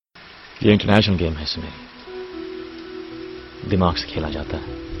ये international game है सुमेर, दिमाग से खेला जाता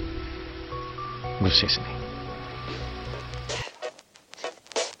है, गुस्से से नहीं।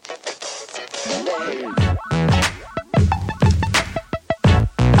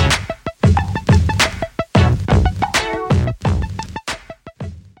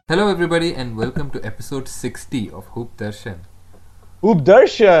 Hello everybody and welcome to episode 60 of Hoop Darshan. Hoop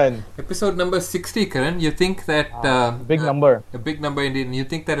Darshan! Episode number 60, Karan. You think that... big number. A big number indeed. You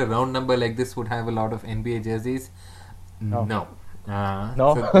think that a round number like this would have a lot of NBA jerseys? No. No. No.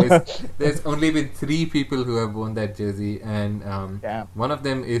 So there's only been 3 people who have worn that jersey, and one of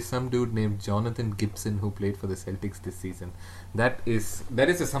them is some dude named Jonathan Gibson who played for the Celtics this season. That is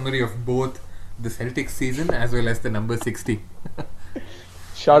a summary of both the Celtics season as well as the number 60.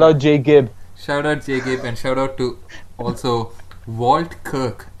 Shout out Jay Gibb. Shout out Jay Gibb, and shout out to also Walt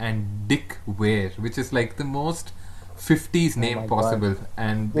Kirk and Dick Ware, which is like the most 50s name possible. God.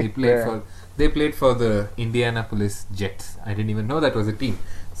 And Dick they played for the Indianapolis Jets. I didn't even know that was a team.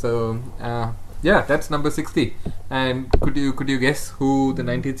 So yeah, that's number 60. And could you guess who the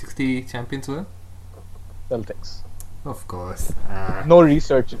 1960 champions were? Celtics. Of course. No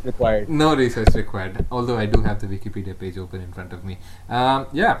research required. No research required. Although I do have the Wikipedia page open in front of me.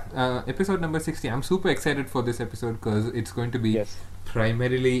 Episode number 60. I'm super excited for this episode because it's going to be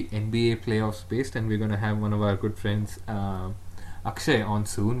primarily NBA playoffs based, and we're going to have one of our good friends, Akshay, on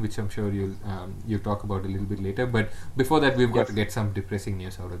soon, which I'm sure you'll talk about a little bit later. But before that, we've got to get some depressing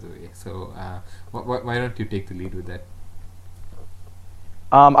news out of the way. So why don't you take the lead with that?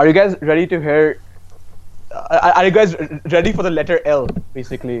 Are you guys ready to hear? Are you guys ready for the letter L,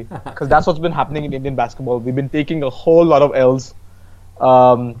 basically? Because that's what's been happening in Indian basketball. We've been taking a whole lot of L's.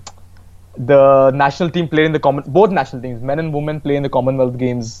 The national team played in both national teams, men and women, play in the Commonwealth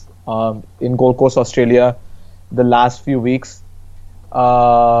Games in Gold Coast, Australia, the last few weeks.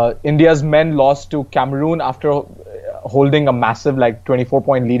 India's men lost to Cameroon after holding a massive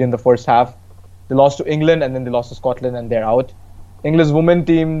 24-point lead in the first half. They lost to England, and then they lost to Scotland, and they're out. England's women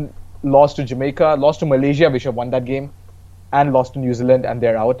team lost to Jamaica, lost to Malaysia, which have won that game, and lost to New Zealand, and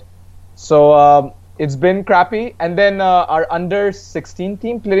they're out. So it's been crappy. And then our under-16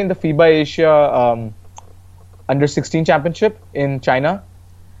 team played in the FIBA Asia under-16 championship in China,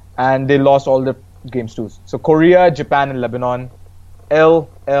 and they lost all the games too. So Korea, Japan, and Lebanon. L.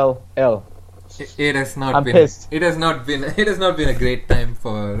 It has not I'm been. pissed. It has not been a great time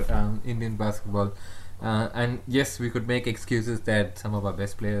for Indian basketball. And yes, we could make excuses that some of our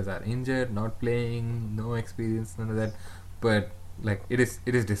best players are injured, not playing, no experience, none of that. But it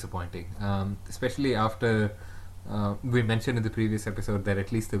is disappointing, especially after we mentioned in the previous episode that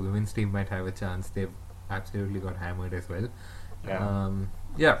at least the women's team might have a chance. They've absolutely got hammered as well.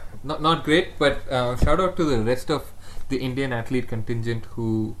 Not great. But shout out to the rest of the Indian athlete contingent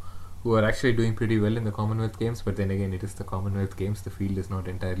who are actually doing pretty well in the Commonwealth Games. But then again, it is the Commonwealth Games. The field is not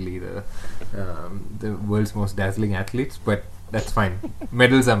entirely the world's most dazzling athletes, but that's fine.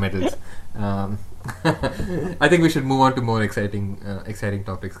 Medals are medals. I think we should move on to more exciting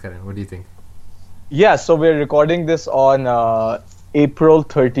topics, Karan. What do you think? Yeah, so we're recording this on April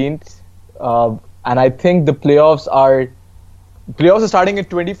 13th, and I think the playoffs are starting in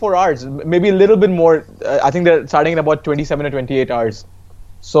 24 hours, maybe a little bit more. I think they're starting in about 27 or 28 hours.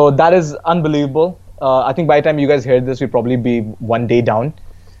 So that is unbelievable. I think by the time you guys hear this, we'll probably be one day down.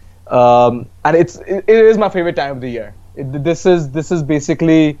 And it is my favorite time of the year. This is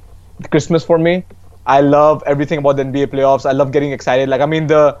basically Christmas for me. I love everything about the NBA playoffs. I love getting excited.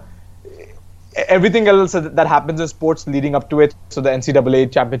 Everything else that happens in sports leading up to it. So the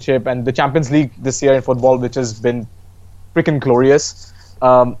NCAA championship and the Champions League this year in football, which has been freaking glorious,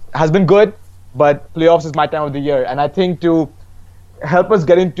 has been good. But playoffs is my time of the year. And I think to help us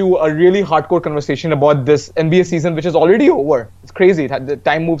get into a really hardcore conversation about this NBA season, which is already over. It's crazy. The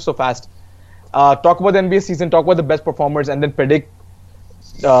time moves so fast. Talk about the NBA season, talk about the best performers, and then predict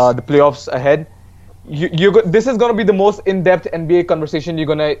the playoffs ahead. This is going to be the most in-depth NBA conversation you're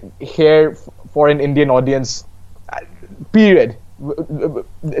going to hear for an Indian audience, period.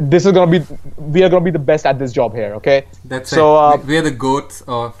 This is going to be, we are going to be the best at this job here, okay? That's so, we are the goats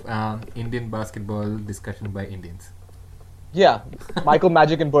of Indian basketball discussion by Indians. Yeah, Michael,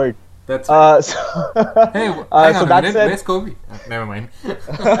 Magic, and Bird. That's right. Hey, hang on so a minute. Where's Kobe? Never mind.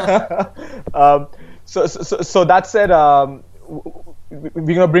 So that said, we're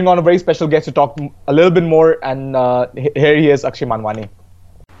going to bring on a very special guest to talk a little bit more, and here he is, Akshay Manwani.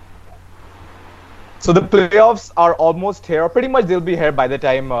 So the playoffs are almost here, or pretty much they'll be here by the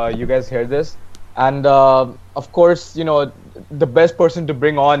time you guys hear this. And of course, the best person to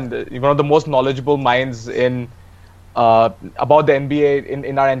bring on, one of the most knowledgeable minds in about the NBA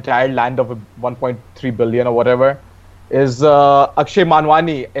in our entire land of 1.3 billion or whatever is Akshay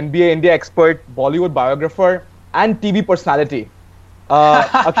Manwani, NBA India expert, Bollywood biographer, and TV personality.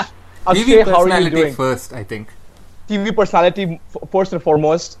 Akshay, TV how are you personality doing? first, I think. TV personality first and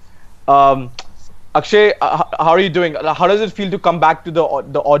foremost. Akshay, how are you doing? How does it feel to come back to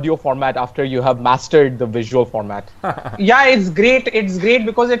the audio format after you have mastered the visual format? Yeah, it's great. It's great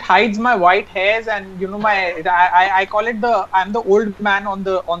because it hides my white hairs, and you know, I call it I'm the old man on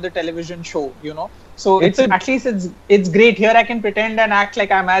the television show. You know, so at least it's great. Here I can pretend and act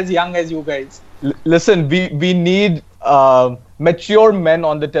like I'm as young as you guys. Listen, we need mature men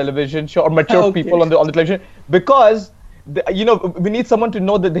on the television show, or mature people on the television, because we need someone to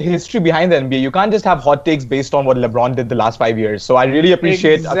know the history behind the NBA. You can't just have hot takes based on what LeBron did the last 5 years. So I really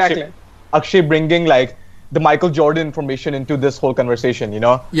appreciate Akshay bringing like the Michael Jordan information into this whole conversation.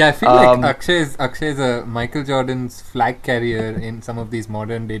 Yeah, I feel like Akshay is a Michael Jordan's flag carrier in some of these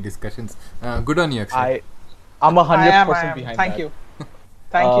modern day discussions. Good on you, Akshay. I'm 100% behind Thank that.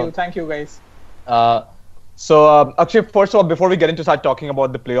 you. Thank you guys. So Akshay, first of all, before we get into start talking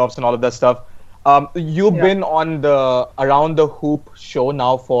about the playoffs and all of that stuff, you've been on the Around the Hoop show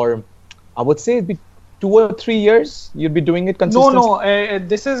now for, I would say, it'd be 2 or 3 years. You'd be doing it consistently. No.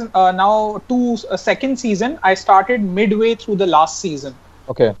 This is now second season. I started midway through the last season.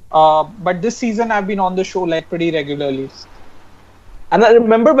 Okay. But this season I've been on the show like pretty regularly. And I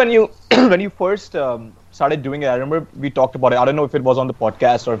remember when you first started doing it. I remember we talked about it. I don't know if it was on the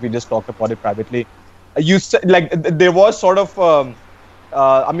podcast or if we just talked about it privately. You said like there was sort of.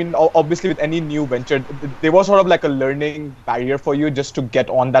 I mean, obviously, with any new venture, there was sort of like a learning barrier for you just to get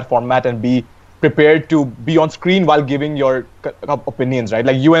on that format and be prepared to be on screen while giving your opinions, right?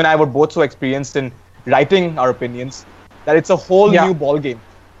 Like you and I were both so experienced in writing our opinions that it's a whole new ball game,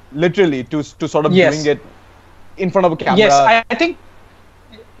 literally, to sort of doing it in front of a camera.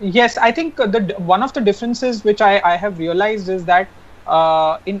 Yes, I think one of the differences which I have realized is that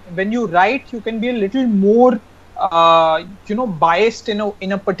when you write, you can be a little more biased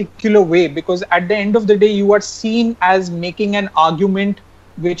in a particular way, because at the end of the day you are seen as making an argument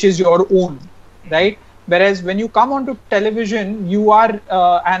which is your own, right? Whereas when you come onto television, you are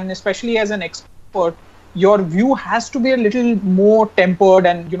and especially as an expert, your view has to be a little more tempered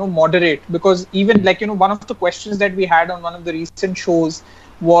and moderate, because even like one of the questions that we had on one of the recent shows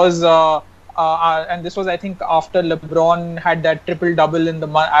was and this was I think after LeBron had that triple-double in the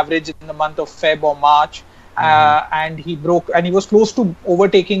average in the month of Feb or March. And he was close to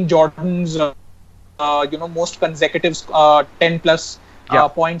overtaking Jordan's most consecutive 10 plus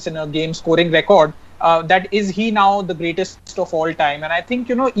points in a game scoring record. That is he now the greatest of all time? And I think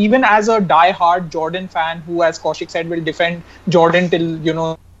even as a die-hard Jordan fan who, as Kaushik said, will defend Jordan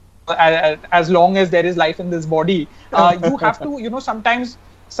till as long as there is life in this body, you have to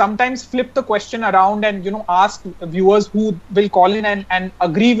sometimes flip the question around and ask viewers who will call in and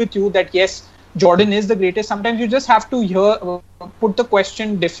agree with you that yes, Jordan is the greatest. Sometimes you just have to put the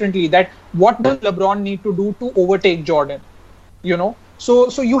question differently, that what does LeBron need to do to overtake Jordan?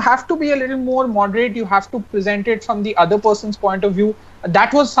 So you have to be a little more moderate. You have to present it from the other person's point of view.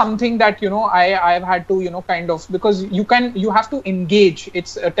 That was something that I've had to kind of, because you have to engage.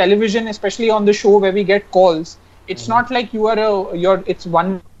 It's a television, especially on the show where we get calls. It's not like it's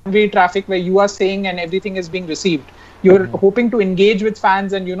one-way traffic where you are saying and everything is being received. You're hoping to engage with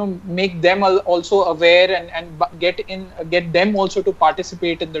fans and make them also aware and get them also to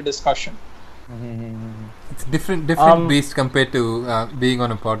participate in the discussion. It's different beast compared to being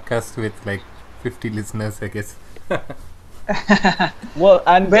on a podcast with like 50 listeners, I guess. Well,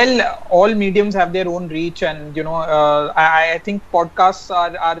 all mediums have their own reach, and I think podcasts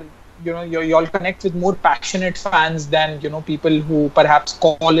are you all connect with more passionate fans than people who perhaps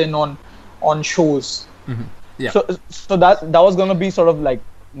call in on shows. Mm-hmm. Yeah. So that was going to be sort of like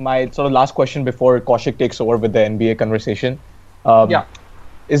my sort of last question before Kaushik takes over with the NBA conversation.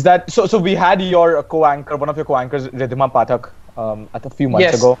 Is that so we had your co-anchor, one of your co-anchors, Ridhima Pathak, a few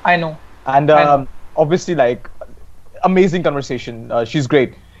months ago. Yes, I know. And obviously, like, amazing conversation. She's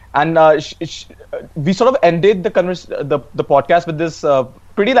great. And we sort of ended the podcast with this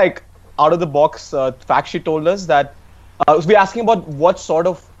pretty like out of the box fact she told us that we're asking about what sort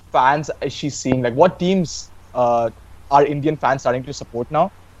of fans is she seeing, like what teams are Indian fans starting to support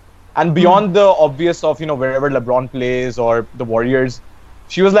now, and beyond the obvious of wherever LeBron plays or the Warriors,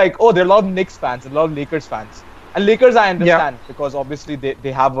 she was like, oh, there are a lot of Knicks fans, a lot of Lakers fans, and Lakers I understand because obviously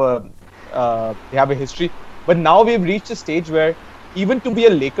they have a history, but now we've reached a stage where even to be a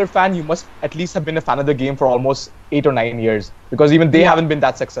Laker fan, you must at least have been a fan of the game for almost 8 or 9 years, because even they haven't been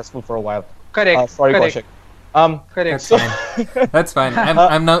that successful for a while. Correct. Sorry, Kaushik. Correct. That's fine. That's fine.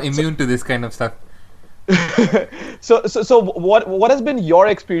 I'm now immune to this kind of stuff. So what has been your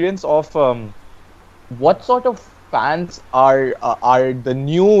experience of what sort of fans are the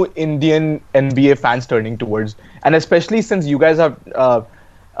new Indian NBA fans turning towards, and especially since you guys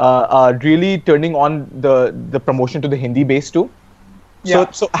are really turning on the promotion to the Hindi base too.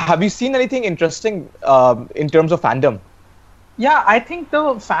 Yeah. So have you seen anything interesting in terms of fandom? Yeah, I think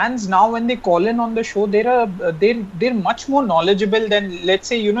the fans now, when they call in on the show, they're much more knowledgeable than, let's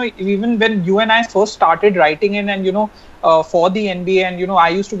say, even when you and I first started writing in and for the NBA, and I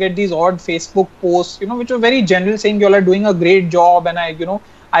used to get these odd Facebook posts which were very general, saying you all are doing a great job, and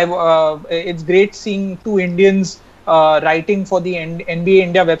it's great seeing two Indians writing for the NBA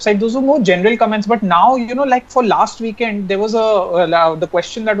India website. Those were more general comments. But now like for last weekend, there was the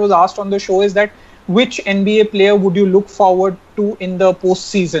question that was asked on the show is that which NBA player would you look forward to in the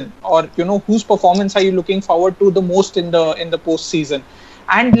postseason, or whose performance are you looking forward to the most in the postseason?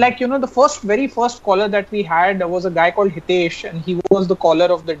 And like the very first caller that we had was a guy called Hitesh, and he was the caller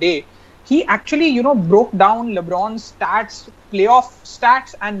of the day. He actually broke down LeBron's stats, playoff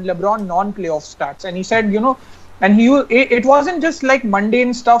stats, and LeBron non-playoff stats, and he said and it wasn't just like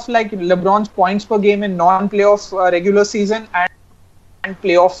mundane stuff like LeBron's points per game in non-playoff regular season and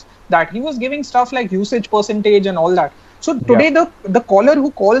playoff. That he was giving stuff like usage percentage and all that. So today the caller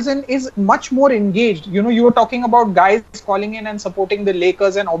who calls in is much more engaged. You were talking about guys calling in and supporting the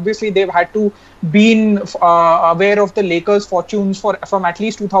Lakers, and obviously they've had to been aware of the Lakers' fortunes from at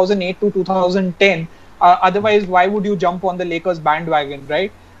least 2008 to 2010. Otherwise, why would you jump on the Lakers bandwagon,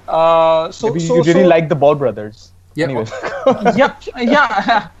 right? Maybe you really like the Ball brothers. Yeah. Anyways.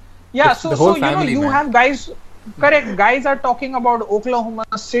 Yeah. So you have guys. Correct. Guys are talking about Oklahoma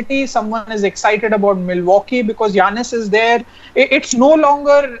City. Someone is excited about Milwaukee because Giannis is there. It's no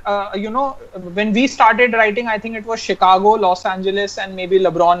longer, when we started writing, I think it was Chicago, Los Angeles, and maybe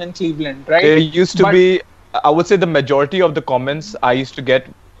LeBron in Cleveland, right? There used to be, I would say the majority of the comments I used to get,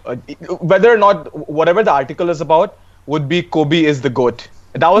 whether or not, whatever the article is about, would be Kobe is the GOAT.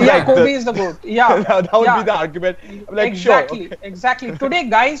 That was Kobe is the GOAT. Yeah, that would be the argument. I'm like, exactly, sure, okay. Exactly. Today,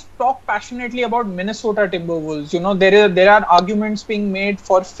 guys talk passionately about Minnesota Timberwolves. There are arguments being made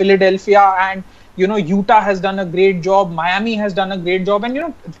for Philadelphia, and Utah has done a great job. Miami has done a great job,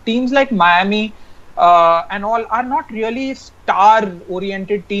 and teams like Miami and all are not really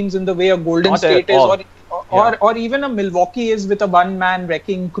star-oriented teams in the way a Golden State is, or even a Milwaukee is with a one-man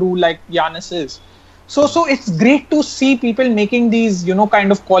wrecking crew like Giannis is. So it's great to see people making these,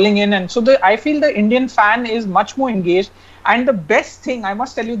 kind of calling in. And so I feel the Indian fan is much more engaged. And the best thing, I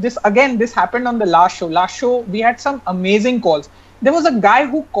must tell you this happened on the last show. Last show, we had some amazing calls. There was a guy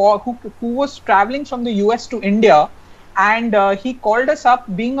who was traveling from the US to India, and he called us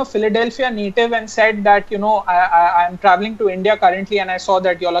up being a Philadelphia native and said that, I'm traveling to India currently, and I saw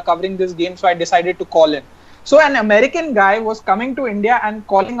that y'all are covering this game, so I decided to call in. So an American guy was coming to India and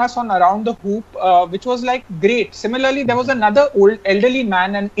calling us on Around the Hoop, which was like great. Similarly, there was another old elderly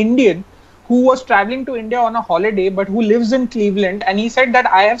man, an Indian, who was traveling to India on a holiday, but who lives in Cleveland. And he said that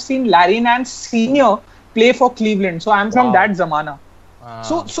I have seen Larry Nance Sr. play for Cleveland. So I'm from that zamana. Wow.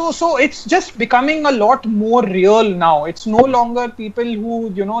 So it's just becoming a lot more real now. It's no longer people who,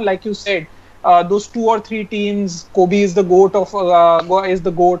 like you said, those 2 or 3 teams, Kobe is the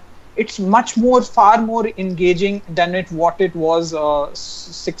GOAT. It's far more engaging than what it was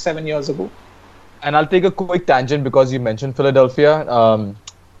 6-7 years ago. And I'll take a quick tangent because you mentioned Philadelphia.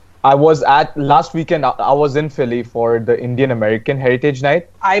 I was last weekend, I was in Philly for the Indian American Heritage Night.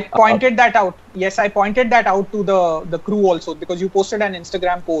 I pointed that out. Yes, I pointed that out to the crew also, because you posted an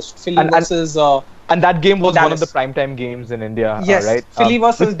Instagram post, Philly versus and that game was Dallas. one of the primetime games in India, yes, right? Philly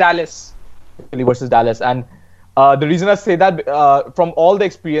versus Dallas. Philly versus Dallas. And the reason I say that, from all the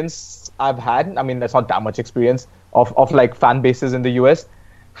experience I've had, I mean, that's not that much experience of like fan bases in the US,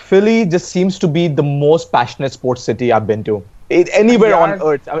 Philly just seems to be the most passionate sports city I've been to. Anywhere on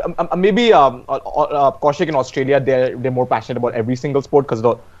earth. Maybe Kaushik in Australia, they're more passionate about every single sport because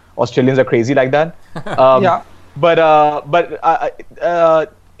the Australians are crazy like that. But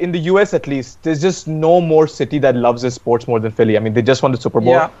in the US at least, there's just no more city that loves this sports more than Philly. I mean, they just won the Super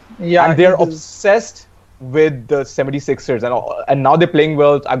Bowl. And they're obsessed with the 76ers, and now they're playing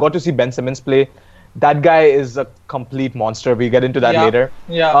well. I got to see Ben Simmons play. That guy is a complete monster. We get into that later.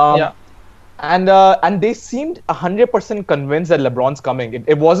 And they seemed 100% convinced that LeBron's coming.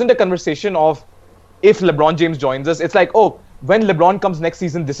 It wasn't a conversation of if LeBron James joins us. It's like, oh, when LeBron comes next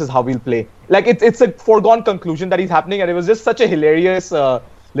season, this is how we'll play. Like it's a foregone conclusion that he's happening, and it was just such a hilarious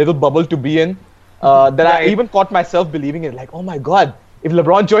little bubble to be in that I even caught myself believing it. Like, oh my God. if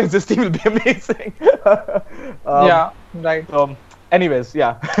LeBron joins this team, it'll be amazing. Yeah, right. Anyways,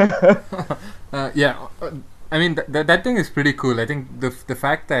 yeah. Yeah, I mean that thing is pretty cool. I think the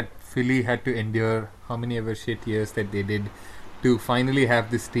fact that Philly had to endure how many ever shit years that they did to finally have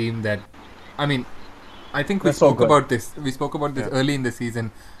this team that, I mean, I think we spoke about this. We spoke about this early in the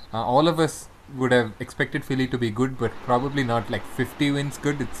season. All of us would have expected Philly to be good, but probably not like 50 wins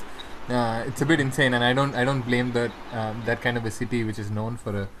good. It's a bit insane, and I don't blame that kind of a city which is known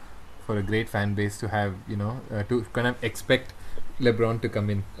for a great fan base to have, to kind of expect LeBron to come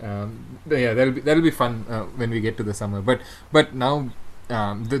in. Yeah, that'll be fun when we get to the summer. But now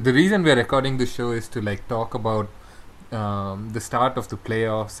the reason we're recording this show is to like talk about the start of the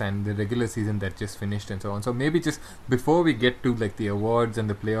playoffs and the regular season that just finished and so on. So maybe just before we get to like the awards and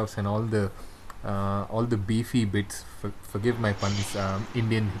the playoffs and all the beefy bits, forgive my puns,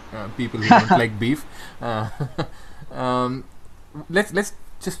 Indian people who don't like beef. Let's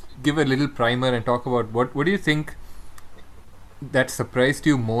just give a little primer and talk about what do you think that surprised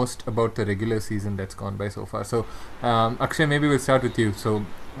you most about the regular season that's gone by so far. So Akshay, maybe we'll start with you. So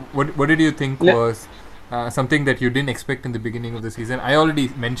what did you think was something that you didn't expect in the beginning of the season? I already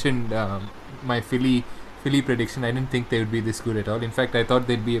mentioned my Philly prediction. I didn't think they would be this good at all. In fact, I thought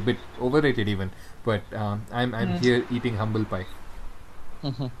they'd be a bit overrated even. But I'm here eating humble pie.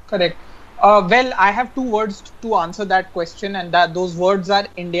 Correct. Well, I have two words to answer that question, and those words are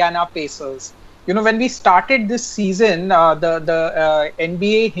Indiana Pacers. When we started this season, the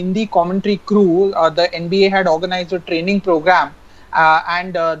NBA Hindi commentary crew, the NBA had organized a training program,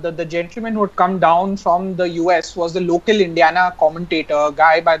 and the gentleman who had come down from the US was the local Indiana commentator, a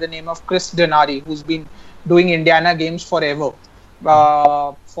guy by the name of Chris Denari, who's been doing Indiana games forever,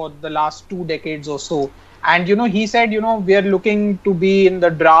 for the last 2 decades or so. And, he said, we are looking to be in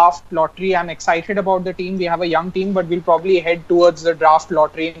the draft lottery. I'm excited about the team. We have a young team, but we'll probably head towards the draft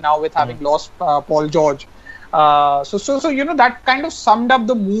lottery now with having lost Paul George. So that kind of summed up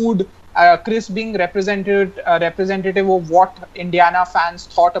the mood, Chris being representative of what Indiana fans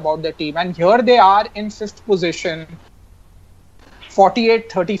thought about the team. And here they are in 5th position,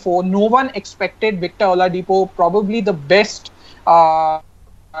 48-34. No one expected Victor Oladipo, probably the best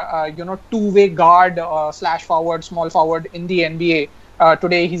two-way guard / forward, small forward in the NBA.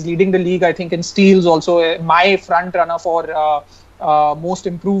 Today he's leading the league, I think, in steals also. My front runner for most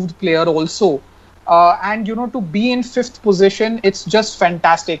improved player also. And to be in 5th position, it's just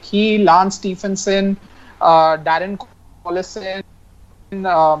fantastic. He, Lance Stephenson, Darren Collison,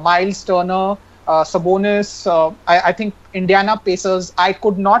 Miles Turner, Sabonis. I think Indiana Pacers, I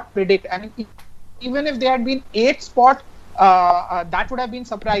could not predict. I mean, even if they had been 8th spot, that would have been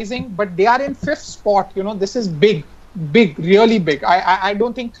surprising, but they are in 5th spot. This is big, really big. I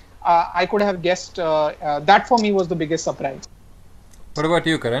don't think I could have guessed. That for me was the biggest surprise. What about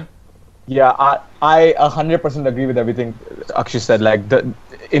you, Karan? Yeah, I 100% agree with everything Akshay said. Like,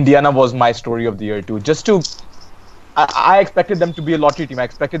 Indiana was my story of the year too. I expected them to be a lottery team. I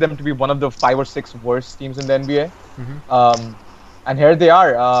expected them to be one of the 5 or 6 worst teams in the NBA. And here they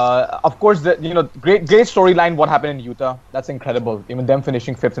are. Of course, great storyline. What happened in Utah? That's incredible. Even them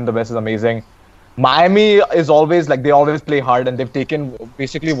finishing 5th in the West is amazing. Miami is always like, they always play hard, and they've taken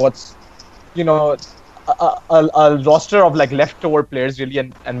basically what's, a roster of like leftover players really,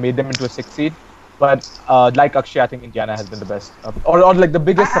 and made them into a 6th seed. But like Akshay, I think Indiana has been the best, or like the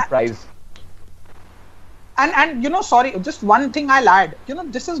biggest surprise. And sorry, just one thing I'll add.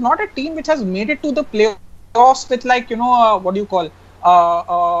 This is not a team which has made it to the playoffs with like, what do you call,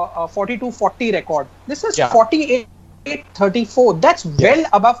 42-40 record. This is 48-34. That's well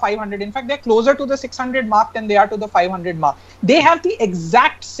above 500. In fact, they're closer to the 600 mark than they are to the 500 mark. They have the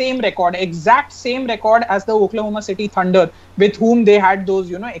exact same record as the Oklahoma City Thunder, with whom they had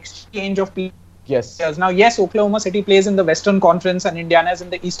those, exchange of players. Yes. Now, yes, Oklahoma City plays in the Western Conference and Indiana is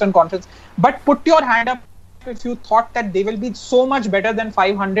in the Eastern Conference. But put your hand up if you thought that they will be so much better than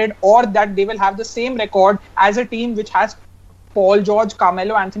 500, or that they will have the same record as a team which has Paul George,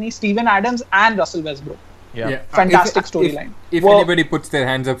 Carmelo Anthony, Steven Adams, and Russell Westbrook. Yeah. Fantastic storyline. If anybody puts their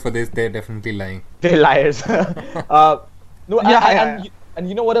hands up for this, they're definitely lying. They're liars. And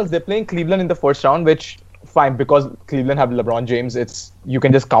you know what else? They're playing Cleveland in the first round, which fine, because Cleveland have LeBron James. You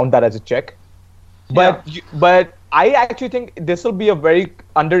can just count that as a check. But I actually think this will be a very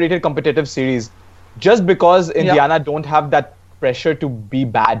underrated competitive series, just because Indiana don't have that pressure to be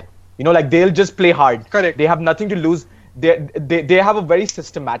bad. Like, they'll just play hard. Correct. They have nothing to lose. They have a very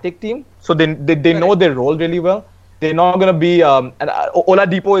systematic team, so they know their role really well. They're not gonna be and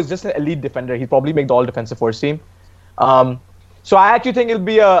Oladipo is just an elite defender. He'll probably make the all defensive first team. So I actually think it'll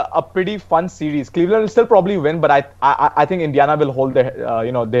be a pretty fun series. Cleveland will still probably win, but I think Indiana will hold their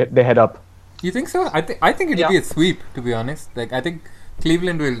their head up. You think so? I think it'll be a sweep, to be honest. Like, I think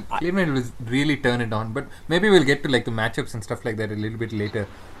Cleveland will really turn it on, but maybe we'll get to like the matchups and stuff like that a little bit later.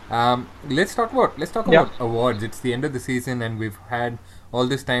 Let's talk about awards. It's the end of the season, and we've had all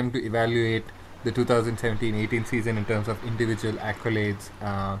this time to evaluate the 2017-18 season in terms of individual accolades.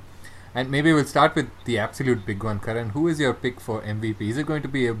 And maybe we'll start with the absolute big one, Karan. Who is your pick for MVP? Is it going to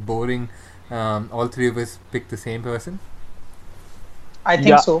be a boring, all three of us pick the same person? I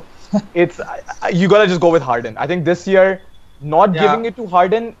think so. It's you gotta just go with Harden. I think this year, not giving it to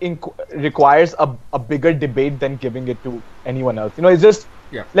Harden requires a bigger debate than giving it to anyone else. You know, it's just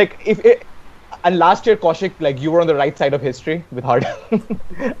like and last year, Kaushik, like you were on the right side of history with Harden.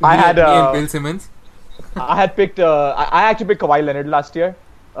 I had me and Bill Simmons. I had picked. I actually picked Kawhi Leonard last year,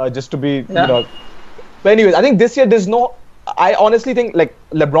 just to be you know. But anyways, I think this year there's no. I honestly think like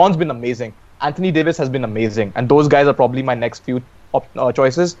LeBron's been amazing. Anthony Davis has been amazing, and those guys are probably my next few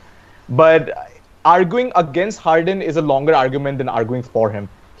choices. But arguing against Harden is a longer argument than arguing for him.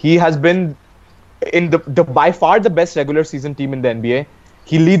 He has been in the by far the best regular season team in the NBA.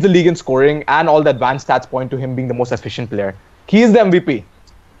 He leads the league in scoring, and all the advanced stats point to him being the most efficient player. He is the MVP.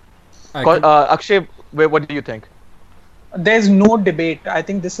 Akshay, what do you think? There's no debate. I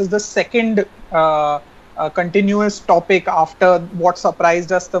think this is the second continuous topic after what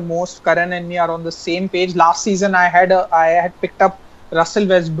surprised us the most. Karan and me are on the same page. Last season, I had picked up Russell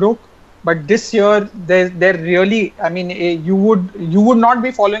Westbrook, but this year they're really. I mean, you would not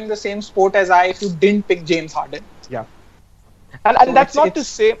be following the same sport as I if you didn't pick James Harden. Yeah. And so that's not to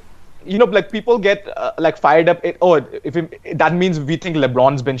say, you know, like people get like fired up. That means we think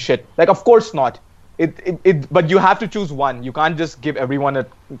LeBron's been shit. Like, of course not. But you have to choose one. You can't just give everyone a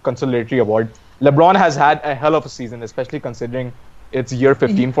consolatory award. LeBron has had a hell of a season, especially considering it's year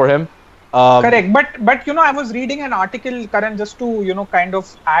 15 for him. Correct. But you know, I was reading an article, Karan, just to, you know, kind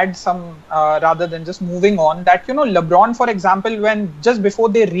of add some, rather than just moving on, that, you know, LeBron, for example, when just before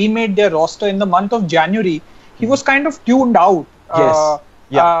they remade their roster in the month of January, he was kind of tuned out.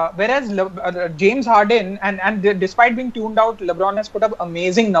 Whereas James Harden, and despite being tuned out, LeBron has put up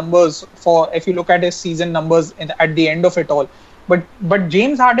amazing numbers if you look at his season numbers at the end of it all. But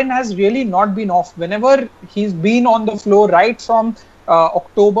James Harden has really not been off. Whenever he's been on the floor, right from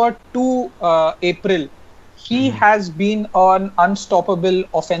October to April, he has been an unstoppable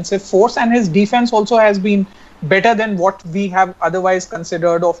offensive force, and his defense also has been better than what we have otherwise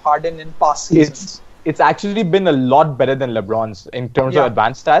considered of Harden in past seasons. It's actually been a lot better than LeBron's in terms of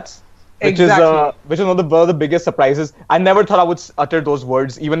advanced stats, which is one of the biggest surprises. I never thought I would utter those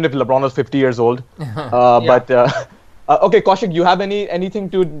words, even if LeBron was 50 years old. But okay, Kaushik, you have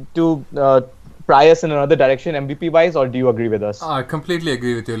anything to pry us in another direction, MVP wise, or do you agree with us? I completely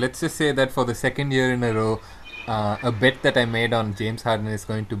agree with you. Let's just say that for the second year in a row, a bet that I made on James Harden is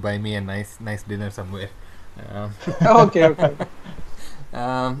going to buy me a nice dinner somewhere. Okay.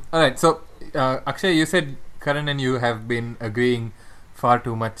 All right, so Akshay, you said Karan and you have been agreeing far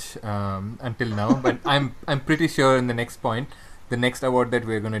too much until now, but I'm pretty sure in the next point, the next award that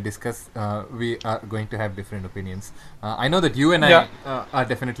we're going to discuss, we are going to have different opinions. I know that you and I are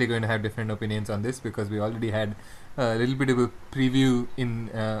definitely going to have different opinions on this, because we already had a little bit of a preview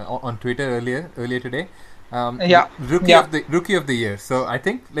on Twitter earlier today. Rookie of the year. So I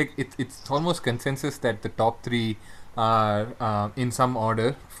think like it's almost consensus that the top three are in some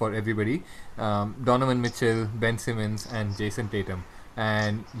order for everybody: Donovan Mitchell, Ben Simmons, and Jason Tatum.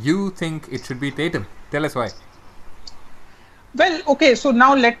 And you think it should be Tatum? Tell us why. Well, okay, so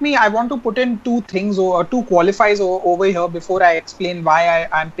now I want to put in two things or two qualifiers over here before I explain why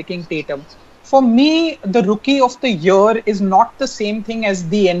I'm picking Tatum. For me, the rookie of the year is not the same thing as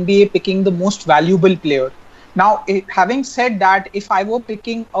the NBA picking the most valuable player. Now, having said that, if I were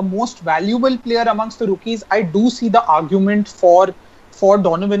picking a most valuable player amongst the rookies, I do see the argument for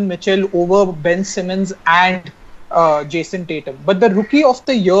Donovan Mitchell over Ben Simmons and Jason Tatum. But the rookie of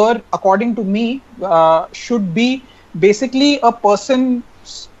the year, according to me, should be basically a person,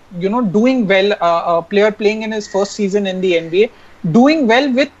 you know, doing well, a player playing in his first season in the NBA, doing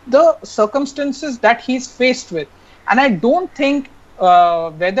well with the circumstances that he's faced with. And I don't think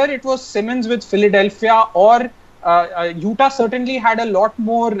whether it was Simmons with Philadelphia or Utah certainly had a lot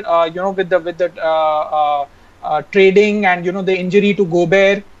more, with the trading and, you know, the injury to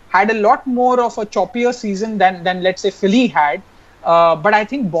Gobert, had a lot more of a choppier season than let's say Philly had. But I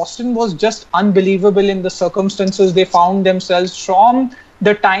think Boston was just unbelievable in the circumstances they found themselves from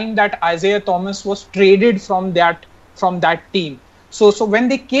the time that Isaiah Thomas was traded from that team. So when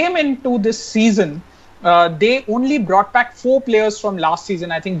they came into this season, they only brought back 4 players from last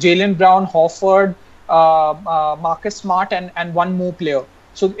season. I think Jaylen Brown, Horford, Marcus Smart, and one more player.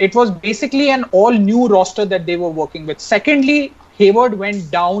 So it was basically an all-new roster that they were working with. Secondly, Hayward went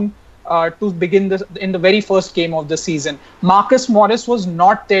down to begin in the very first game of the season. Marcus Morris was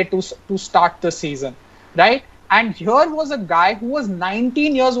not there to start the season, right? And here was a guy who was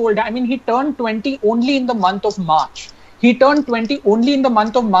 19 years old. I mean, he turned 20 only in the month of March. He's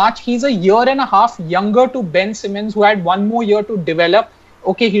a year and a half younger to Ben Simmons, who had one more year to develop.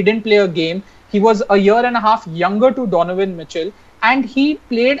 Okay, he didn't play a game. He was a year and a half younger to Donovan Mitchell. And he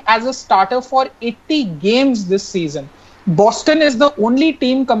played as a starter for 80 games this season. Boston is the only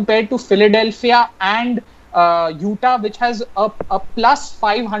team compared to Philadelphia and Utah which has a plus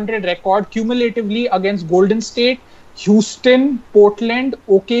 500 record cumulatively against Golden State, Houston, Portland,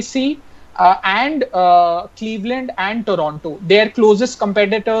 OKC, and Cleveland and Toronto. Their closest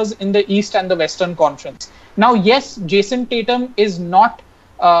competitors in the East and the Western Conference. Now, yes, Jason Tatum is not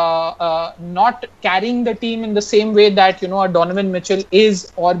carrying the team in the same way that, a Donovan Mitchell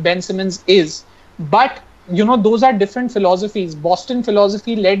is or Ben Simmons is. But, those are different philosophies. Boston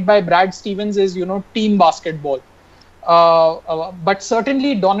philosophy led by Brad Stevens is, team basketball. But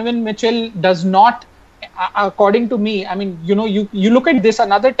certainly Donovan Mitchell does not, according to me, I mean, you look at this,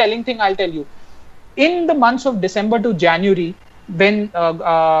 another telling thing I'll tell you. In the months of December to January, when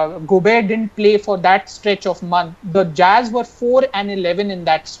Gobert didn't play for that stretch of month, the Jazz were 4-11 in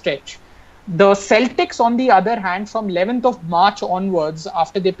that stretch. The Celtics, on the other hand, from 11th of March onwards,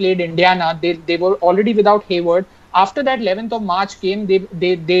 after they played Indiana, they were already without Hayward. After that 11th of March game,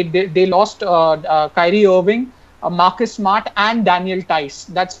 they lost Kyrie Irving, Marcus Smart, and Daniel Tice.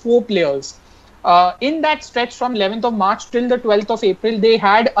 That's 4 players. In that stretch from 11th of March till the 12th of April, they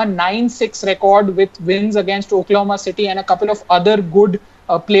had a 9-6 record with wins against Oklahoma City and a couple of other good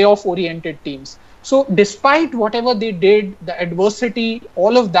playoff-oriented teams. So despite whatever they did, the adversity,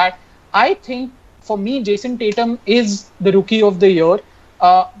 all of that, I think for me, Jason Tatum is the rookie of the year.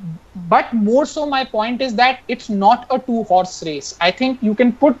 But more so, my point is that it's not a 2-horse race. I think you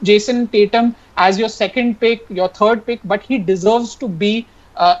can put Jason Tatum as your second pick, your third pick, but he deserves to be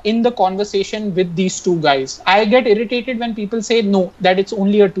in the conversation with these two guys. I get irritated when people say no, that it's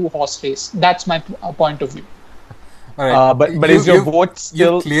only a 2-horse race. That's my point of view. All right. But is your vote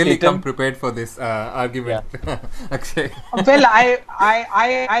still? You clearly Tatum? come prepared for this argument, Yeah. Akshay. Well,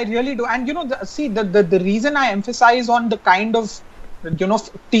 I really do, and the reason I emphasize on the kind of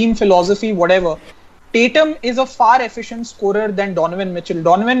team philosophy, whatever. Tatum is a far efficient scorer than Donovan Mitchell.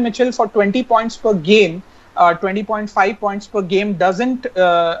 Donovan Mitchell for 20 points per game. 20.5 points per game doesn't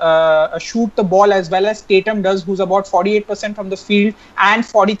shoot the ball as well as Tatum does, who's about 48% from the field and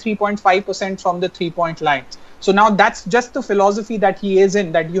 43.5% from the 3-point line. So now that's just the philosophy that he is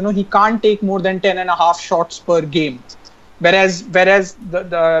in, that he can't take more than 10.5 shots per game. Whereas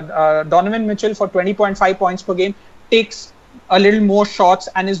the Donovan Mitchell for 20.5 points per game takes a little more shots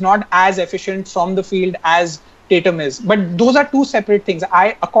and is not as efficient from the field as Tatum is. But those are two separate things.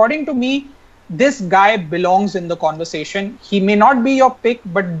 According to me, this guy belongs in the conversation. He may not be your pick,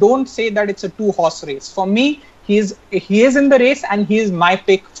 but don't say that it's a 2-horse race. For me, he is in the race, and he is my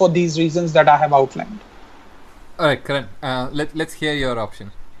pick for these reasons that I have outlined. All right, Karan, let's hear your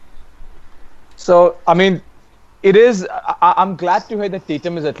option. So, I mean, it is. I'm glad to hear that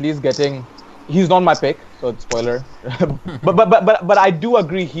Tatum is at least getting. He's not my pick, so it's spoiler. but I do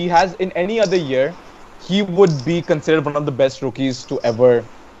agree. He has, in any other year, he would be considered one of the best rookies to ever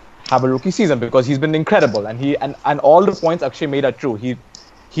have a rookie season, because he's been incredible, and all the points Akshay made are true.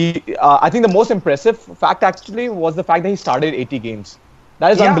 I think the most impressive fact actually was the fact that he started 80 games.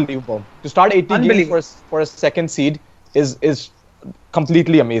 That is unbelievable. To start 80 games for a second seed is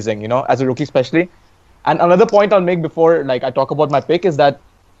completely amazing, as a rookie especially. And another point I'll make before I talk about my pick is that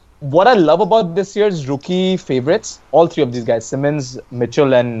what I love about this year's rookie favorites, all three of these guys, Simmons,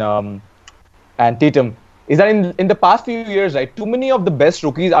 Mitchell, and Tatum, is that in the past few years, right, too many of the best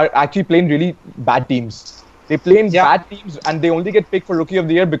rookies are actually playing really bad teams. They play in bad teams, and they only get picked for Rookie of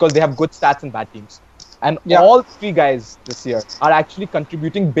the Year because they have good stats in bad teams. And all three guys this year are actually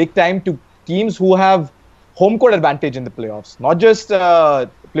contributing big time to teams who have home court advantage in the playoffs, not just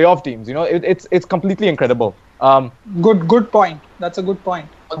playoff teams. It's completely incredible. Good point. That's a good point.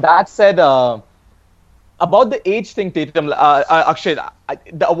 That said, about the age thing, Tatum, Akshay,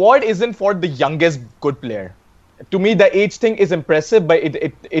 the award isn't for the youngest good player. To me, the age thing is impressive, but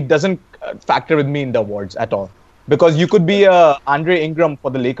it doesn't factor with me in the awards at all. Because you could be Andre Ingram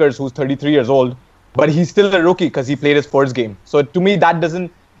for the Lakers, who's 33 years old, but he's still a rookie because he played his first game. So to me, that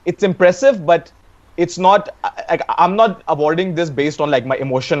doesn't. It's impressive, but it's not like I'm not awarding this based on like my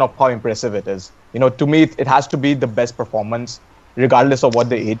emotion of how impressive it is. To me, it has to be the best performance, regardless of what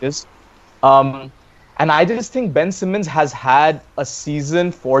the age is. And I just think Ben Simmons has had a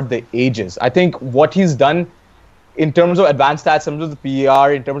season for the ages. I think what he's done in terms of advanced stats, in terms of the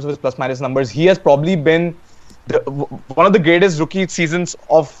PER, in terms of his plus minus numbers, he has probably been one of the greatest rookie seasons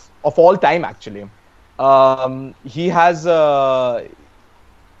of all time, actually. He has,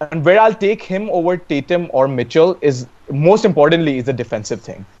 and where I'll take him over Tatum or Mitchell is, most importantly, is the defensive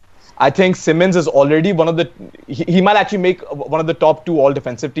thing. I think Simmons is already one of the, he might actually make one of the top 2 all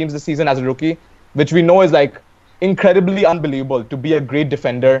defensive teams this season as a rookie, which we know is like incredibly unbelievable to be a great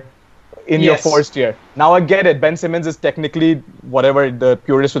defender in your first year. Now I get it. Ben Simmons is technically, whatever the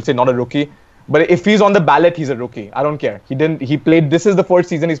purists will say, not a rookie. But if he's on the ballot, he's a rookie. I don't care. He played, this is the first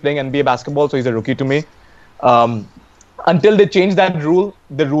season he's playing NBA basketball, so he's a rookie to me. Until they change that rule,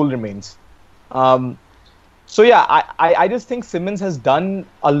 the rule remains. So yeah, I just think Simmons has done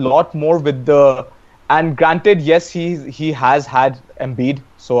a lot more with and granted, yes, he has had Embiid,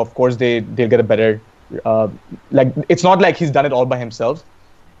 so of course they'll get a better, like it's not like he's done it all by himself.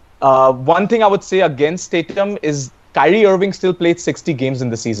 One thing I would say against Tatum is Kyrie Irving still played 60 games in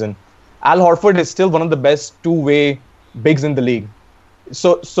the season. Al Horford is still one of the best two-way bigs in the league.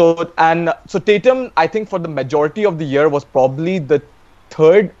 So Tatum, I think for the majority of the year was probably the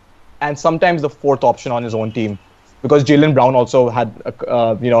third and sometimes the fourth option on his own team, because Jaylen Brown also had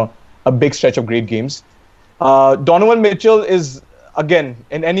a big stretch of great games. Donovan Mitchell is, again,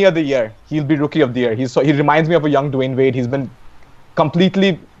 in any other year, he'll be rookie of the year. He reminds me of a young Dwayne Wade. He's been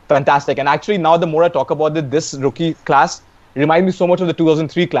completely fantastic. And actually, now the more I talk about it, this rookie class reminds me so much of the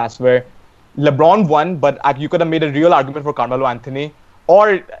 2003 class where LeBron won, but you could have made a real argument for Carmelo Anthony,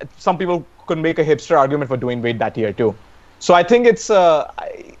 or some people could make a hipster argument for Dwayne Wade that year too. So I think it's a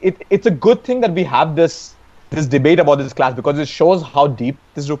good thing that we have this debate about this class, because it shows how deep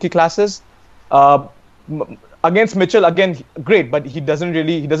this rookie class is. Against Mitchell, again, great, but he doesn't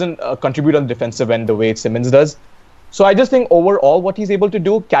contribute on the defensive end the way Simmons does. So I just think overall what he's able to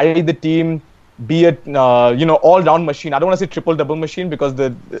do, carry the team, be it all-round machine. I don't want to say triple-double machine because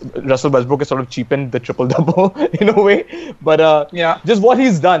the Russell Westbrook has sort of cheapened the triple-double in a way. But just what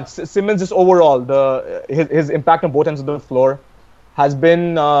he's done, Simmons just overall, his impact on both ends of the floor has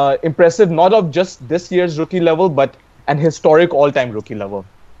been impressive, not of just this year's rookie level, but an historic all-time rookie level.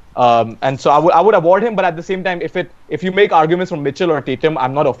 And so I would award him, but at the same time, if you make arguments from Mitchell or Tatum,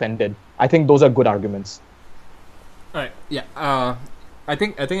 I'm not offended. I think those are good arguments. All right. Yeah. I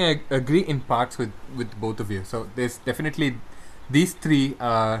think I agree in parts with both of you. So there's definitely these three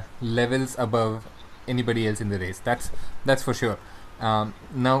are levels above anybody else in the race. That's for sure.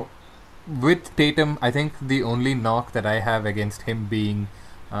 Now, with Tatum, I think the only knock that I have against him being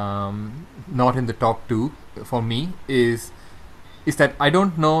not in the top 2 for me is that I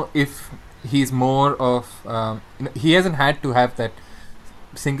don't know if he's more of he hasn't had to have that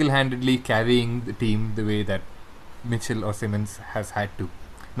single-handedly carrying the team the way that Mitchell or Simmons has had to.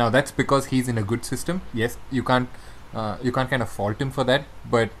 Now that's because he's in a good system. Yes, you can't kind of fault him for that.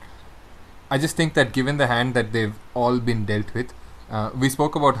 But I just think that given the hand that they've all been dealt with, we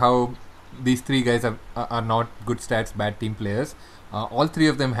spoke about how these three guys are not good stats, bad team players. All three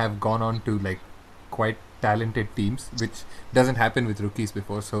of them have gone on to like quite talented teams, which doesn't happen with rookies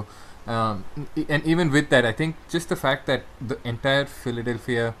before. So, and even with that, I think just the fact that the entire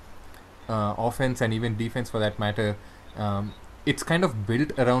Philadelphia offense and even defense for that matter, it's kind of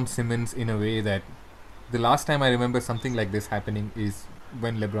built around Simmons in a way that the last time I remember something like this happening is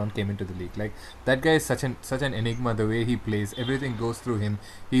when LeBron came into the league. Like, that guy is such an enigma, the way he plays. Everything goes through him.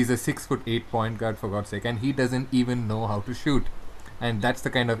 He's a 6'8" point guard, for God's sake, and he doesn't even know how to shoot. And that's the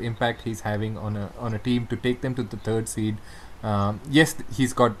kind of impact he's having on a team to take them to the 3rd seed. Yes,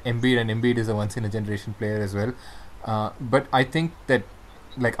 he's got Embiid, and Embiid is a once-in-a-generation player as well. But I think that,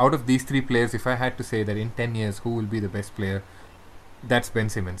 like, out of these 3 players, if I had to say that in 10 years who will be the best player, that's Ben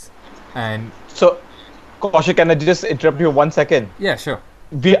Simmons. And so, Kaushik, can I just interrupt you 1 second? Yeah, sure.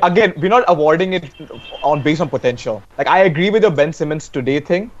 We're not awarding it based on potential. Like, I agree with the Ben Simmons today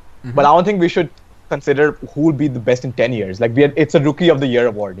thing, but I don't think we should consider who will be the best in 10 years. Like, it's a Rookie of the Year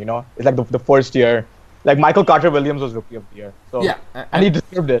award, you know? It's like the first year. Like, Michael Carter-Williams was Rookie of the Year. So, yeah. And he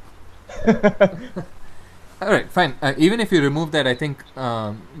deserved it. All right, fine. Even if you remove that, I think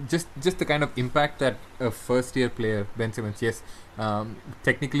just the kind of impact that a first-year player, Ben Simmons, yes,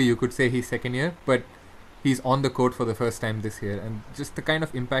 technically you could say he's second year, but he's on the court for the first time this year, and just the kind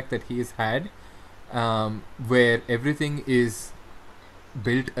of impact that he has had, where everything is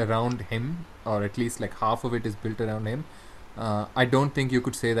built around him, or at least like half of it is built around him. I don't think you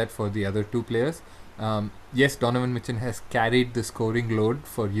could say that for the other 2 players. Yes, Donovan Mitchell has carried the scoring load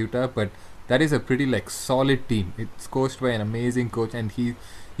for Utah, but that is a pretty solid team. It's coached by an amazing coach, and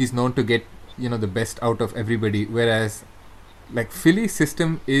he's known to get the best out of everybody. Whereas Philly's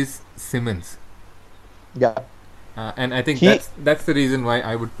system is Simmons. Yeah. And I think that's the reason why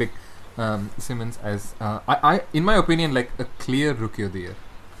I would pick Simmons as I in my opinion a clear rookie of the year.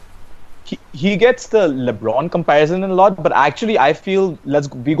 He gets the LeBron comparison a lot, but actually I feel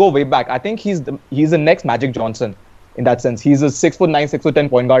we go way back. I think he's the next Magic Johnson in that sense. He's a 6'9", 6'10"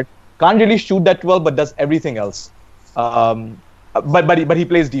 point guard. Can't really shoot that well, but does everything else. But he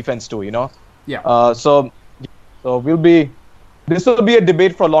plays defense too, Yeah. So this will be a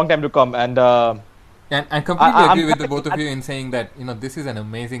debate for a long time to come, and I completely agree with the both of you in saying that this is an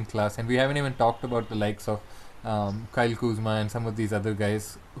amazing class, and we haven't even talked about the likes of Kyle Kuzma and some of these other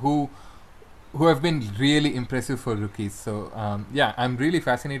guys who have been really impressive for rookies. So I'm really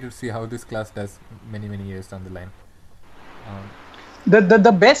fascinated to see how this class does many years down the line.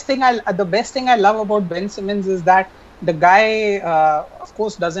 The best thing I love about Ben Simmons is that the guy, of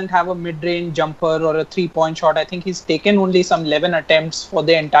course, doesn't have a mid-range jumper or a three-point shot. I think he's taken only some 11 attempts for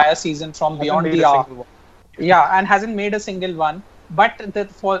the entire season from beyond the arc. Yeah, and hasn't made a single one. But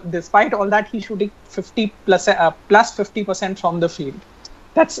despite all that, he's shooting 50 plus 50% from the field.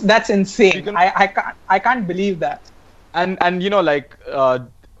 That's insane. I can't believe that. And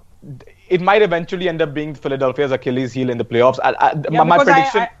it might eventually end up being Philadelphia's Achilles heel in the playoffs. My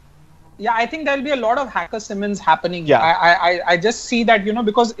prediction. I think there'll be a lot of Hacker Simmons happening. Yeah. I just see that,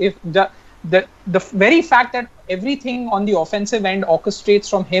 because if the very fact that everything on the offensive end orchestrates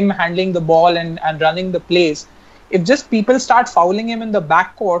from him handling the ball and running the plays, if just people start fouling him in the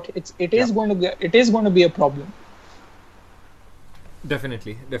backcourt, it is going to be a problem.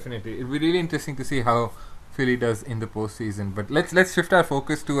 Definitely. It'll be really interesting to see how Philly does in the postseason. But let's shift our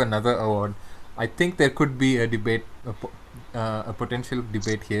focus to another award. I think there could be a debate, a potential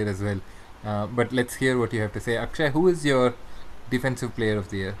debate here as well. But let's hear what you have to say. Akshay, who is your defensive player of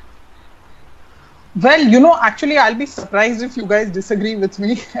the year? Well, actually, I'll be surprised if you guys disagree with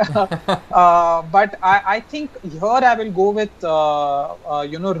me. But I think here I will go with,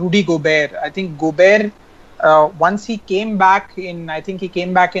 Rudy Gobert. I think Gobert, once he came back in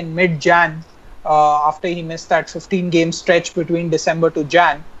mid-Jan, after he missed that 15-game stretch between December to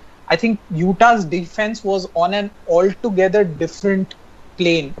Jan, I think Utah's defense was on an altogether different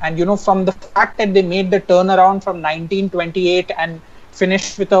plane. And, from the fact that they made the turnaround from 1928 and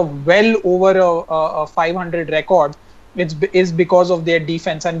finished with a well over a 500 record, is because of their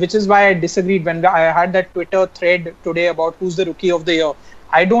defense. And which is why I disagreed when I had that Twitter thread today about who's the rookie of the year.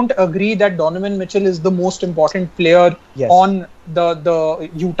 I don't agree that Donovan Mitchell is the most important player on the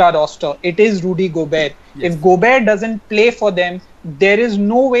Utah roster. It is Rudy Gobert. Yes. If Gobert doesn't play for them, there is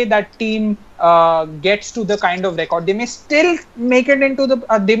no way that team gets to the kind of record. They may still make it into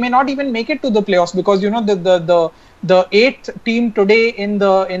they may not even make it to the playoffs, because the eighth team today in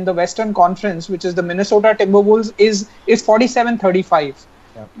the Western Conference, which is the Minnesota Timberwolves, is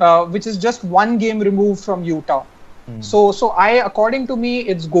 47-35, which is just one game removed from Utah. So according to me,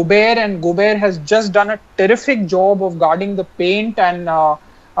 it's Gobert, and Gobert has just done a terrific job of guarding the paint, and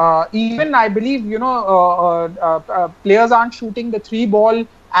even I believe players aren't shooting the three ball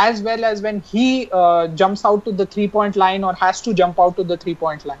as well as when he jumps out to the 3-point line or has to jump out to the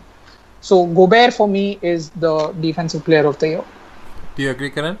 3-point line. So Gobert for me is the defensive player of the year. Do you agree,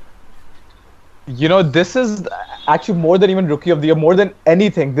 Karan? This is actually more than even rookie of the year, more than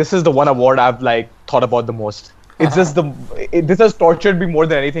anything. This is the one award I've thought about the most. It's just this has tortured me more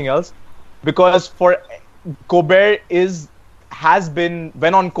than anything else, because for Gobert has been,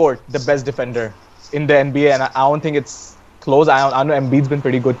 when on court, the best defender in the NBA, and I don't think it's close. I know Embiid's been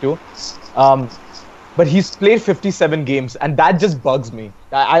pretty good too, but he's played 57 games, and that just bugs me.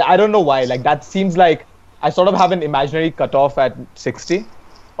 I don't know why. That seems like I sort of have an imaginary cutoff at 60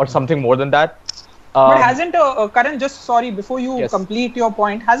 or something more than that. But hasn't Karan, before you complete your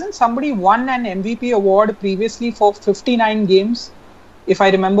point, hasn't somebody won an MVP award previously for 59 games, if I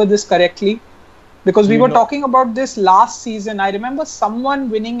remember this correctly? Because we were talking about this last season. I remember someone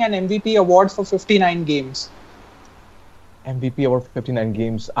winning an MVP award for 59 games. MVP award for 59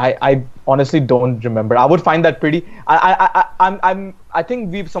 games. I honestly don't remember. I would find that pretty. I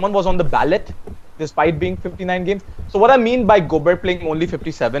think someone was on the ballot despite being 59 games. So what I mean by Gobert playing only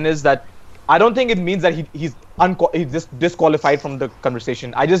 57 is that I don't think it means that he's just disqualified from the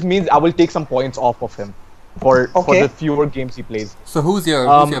conversation. I just means I will take some points off of him for the fewer games he plays. So who's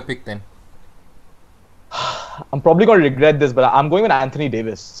your pick then? I'm probably going to regret this, but I'm going with Anthony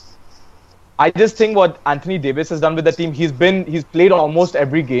Davis. I just think what Anthony Davis has done with the team, he's played almost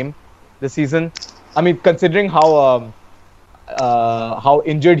every game this season. I mean, considering how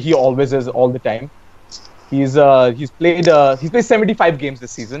injured he always is all the time. He's played 75 games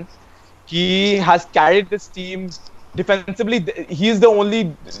this season. He has carried this team defensively. He's the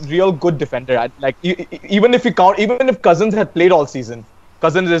only real good defender. Like even if Cousins had played all season,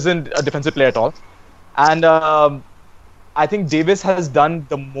 Cousins isn't a defensive player at all. And I think Davis has done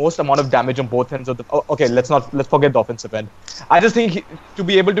the most amount of damage on both ends of the. Okay, let's forget the offensive end. I just think to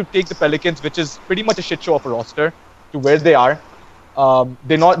be able to take the Pelicans, which is pretty much a shit show of a roster, to where they are.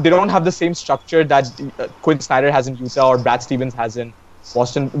 They don't have the same structure that Quinn Snyder has in Utah or Brad Stevens has in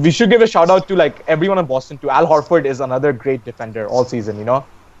Boston. We should give a shout out to like everyone in Boston too. Al Horford is another great defender all season. You know,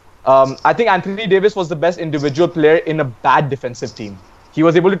 I think Anthony Davis was the best individual player in a bad defensive team. He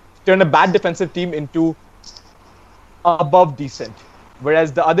was able to turn a bad defensive team into above decent,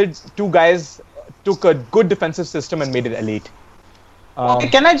 whereas the other two guys took a good defensive system and made it elite. Okay,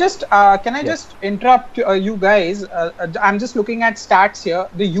 can I just interrupt you guys? I'm just looking at stats here.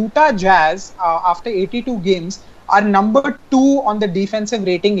 The Utah Jazz, after 82 games, are number 2 on the defensive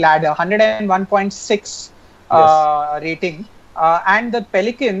rating ladder, 101.6 rating. And the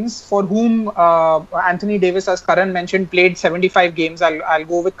Pelicans, for whom Anthony Davis, as Karan mentioned, played 75 games. I'll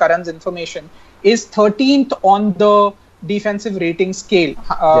go with Karan's information. Is 13th on the defensive rating scale,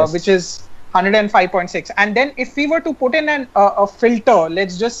 which is 105.6. And then if we were to put in a filter,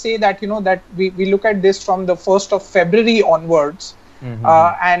 let's just say that that we look at this from the 1st of February onwards,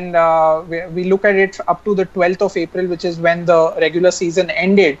 and we look at it up to the 12th of April, which is when the regular season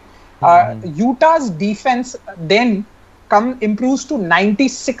ended. Utah's defense then improves to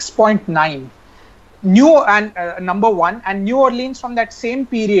 96.9. Number 1, and New Orleans from that same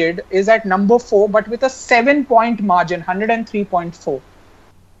period is at number 4, but with a 7-point margin, 103.4.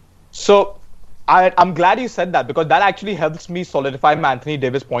 So I'm glad you said that, because that actually helps me solidify my Anthony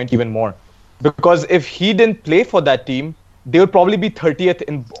Davis point even more. Because if he didn't play for that team, they would probably be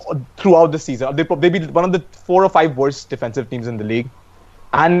 30th throughout the season. They'd be one of the 4 or 5 worst defensive teams in the league.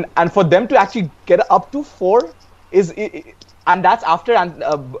 And for them to actually get up to 4 and that's after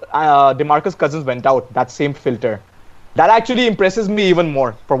DeMarcus Cousins went out, that same filter. That actually impresses me even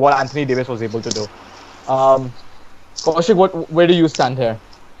more for what Anthony Davis was able to do. Kaushik, where do you stand here?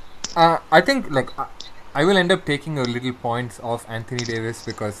 I think I will end up taking a little points off Anthony Davis,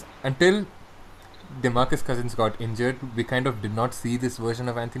 because until DeMarcus Cousins got injured, we kind of did not see this version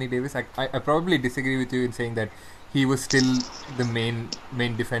of Anthony Davis. I probably disagree with you in saying that he was still the main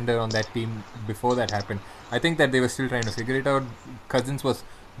defender on that team before that happened. I think that they were still trying to figure it out. Cousins was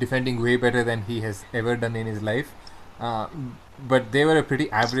defending way better than he has ever done in his life. But they were a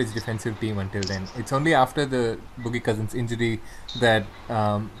pretty average defensive team until then. It's only after the Boogie Cousins injury that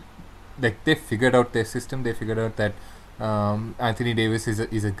they figured out their system. They figured out that Anthony Davis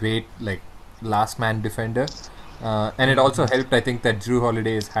is a great last man defender, and it also helped, I think, that Jrue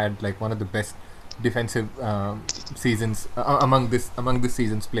Holiday has had one of the best defensive seasons among this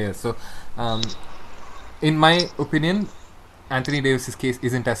season's players. So in my opinion, Anthony Davis's case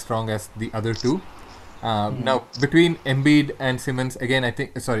isn't as strong as the other two. Now, between Embiid and Simmons, again, I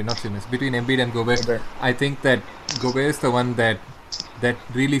think, not Simmons, between Embiid and Gobert, I think that Gobert is the one that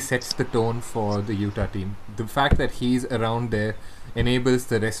really sets the tone for the Utah team. The fact that he's around there enables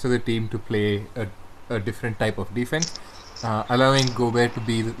the rest of the team to play a different type of defense, allowing Gobert to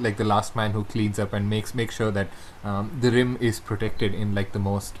be the last man who cleans up and makes sure that the rim is protected in the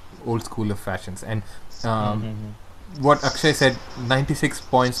most old school of fashions. And what Akshay said, 96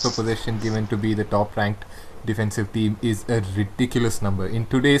 points per possession given to be the top ranked defensive team is a ridiculous number in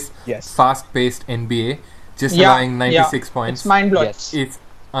today's fast-paced NBA. Just allowing 96 points, it's mind-blowing. Yes. It's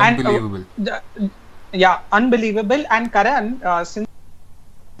unbelievable. Unbelievable. And Karan, since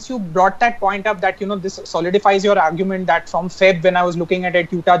you brought that point up, that this solidifies your argument that from Feb, when I was looking at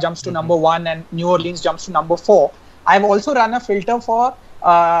it, Utah jumps to number 1 and New Orleans jumps to number 4. I've also run a filter for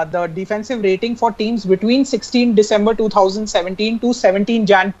the defensive rating for teams between 16 December 2017 to 17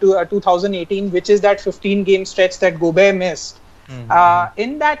 Jan 2018, which is that 15-game stretch that Gobert missed.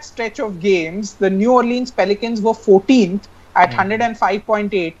 In that stretch of games, the New Orleans Pelicans were 14th at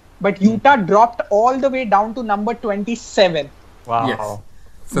 105.8, but Utah dropped all the way down to number 27. Wow. Yes.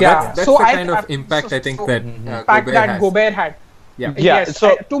 So that's the kind of impact I think that Gobert had. Yeah. Yes.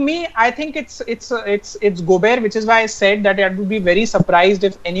 So to me, I think it's Gobert, which is why I said that I would be very surprised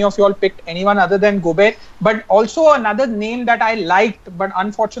if any of you all picked anyone other than Gobert. But also another name that I liked, but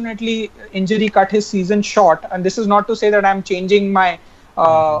unfortunately injury cut his season short. And this is not to say that I'm changing my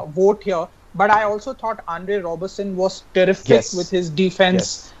vote here, but I also thought Andre Robertson was terrific with his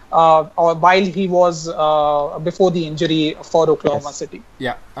defense. or while he was before the injury for Oklahoma City.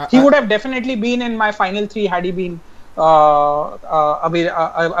 Yeah, he would have definitely been in my final three had he been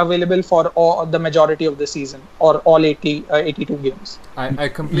available for the majority of the season or all 82 games. I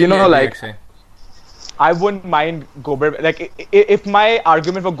completely agree, Akshay. I wouldn't mind Gobert. Like, if my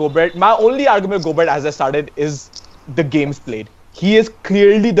argument for Gobert, my only argument for Gobert as I started is the games played. He is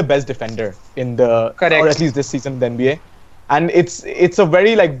clearly the best defender in the, or at least this season in the NBA. And it's a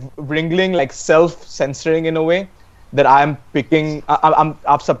very like wrangling, like self-censoring in a way that I'm picking.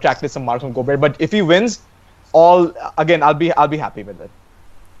 I've subtracted some marks from Gobert, but if he wins, I'll be happy with it.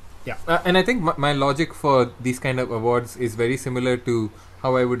 Yeah, and I think my logic for these kind of awards is very similar to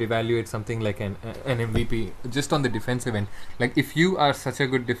how I would evaluate something like an MVP, just on the defensive end. Like, if you are such a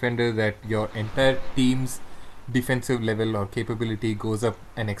good defender that your entire team's defensive level or capability goes up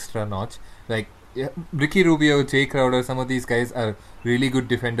an extra notch, like Ricky Rubio, Jay Crowder, some of these guys are really good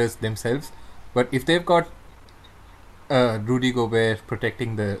defenders themselves, but if they've got Rudy Gobert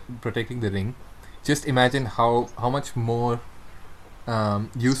protecting the ring, just imagine how much more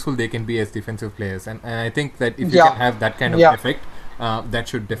useful they can be as defensive players, and I think that if you can have that kind of effect, that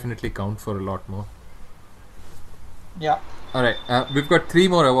should definitely count for a lot more. Yeah. All right, we've got 3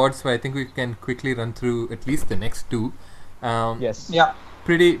 more awards, so I think we can quickly run through at least the next 2. Yes. Yeah.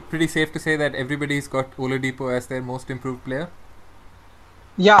 Pretty safe to say that everybody's got Oladipo as their most improved player.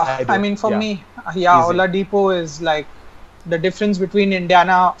 Yeah, I mean, for me, Oladipo is like the difference between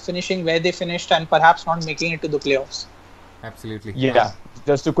Indiana finishing where they finished and perhaps not making it to the playoffs. Absolutely. Yeah.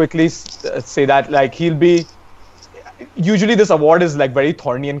 Just to quickly say that, like, he'll be. Usually, this award is like very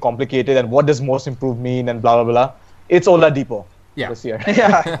thorny and complicated, and what does most improved mean, and blah blah blah. It's Oladipo this year.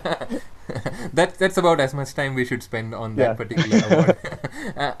 Yeah. That's about as much time we should spend on that particular award.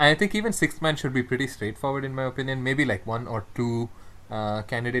 I think even sixth man should be pretty straightforward in my opinion. Maybe like 1 or 2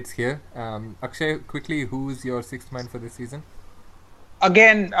 candidates here. Akshay, quickly, who's your sixth man for this season?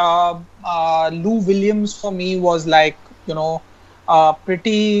 Again, Lou Williams for me was like,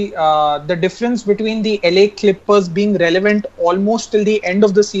 pretty. The difference between the LA Clippers being relevant almost till the end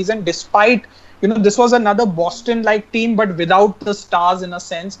of the season, despite this was another Boston-like team, but without the stars in a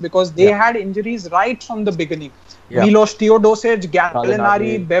sense, because they had injuries right from the beginning. Yeah. We lost Teodosic,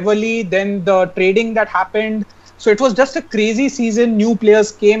 Gallinari, Beverly, then the trading that happened. So it was just a crazy season. New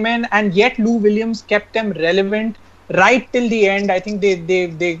players came in, and yet Lou Williams kept them relevant right till the end. I think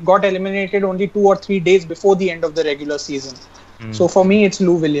they got eliminated only 2 or 3 days before the end of the regular season. So for me, it's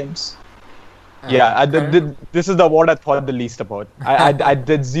Lou Williams. This is the award I thought the least about. I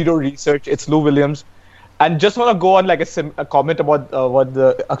did zero research. It's Lou Williams, and just want to go on like a comment about what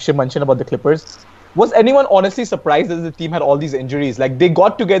the Akshay mentioned about the Clippers. Was anyone honestly surprised that the team had all these injuries? Like, they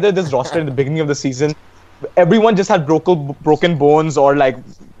got together this roster in the beginning of the season. Everyone just had broken bones or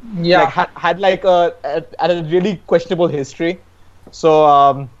had like a really questionable history. So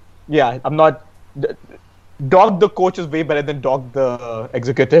I'm not. Dog the coach is way better than dog the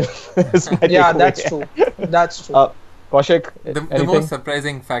executive. That's true. That's true. Kaushik, the most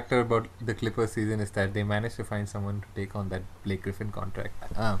surprising factor about the Clippers season is that they managed to find someone to take on that Blake Griffin contract.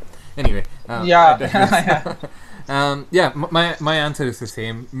 Anyway. My answer is the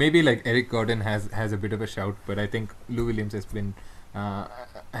same. Maybe like Eric Gordon has a bit of a shout, but I think Lou Williams has been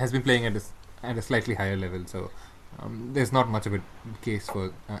playing at a slightly higher level, so there's not much of a case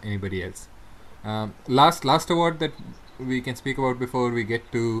for anybody else. Last award that we can speak about before we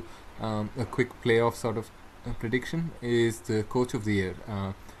get to a quick playoff sort of prediction is the Coach of the Year.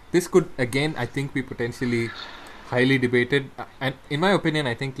 This could again, I think, be potentially highly debated, and in my opinion,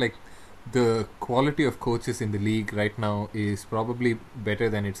 I think like the quality of coaches in the league right now is probably better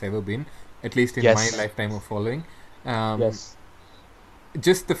than it's ever been, at least in my lifetime of following.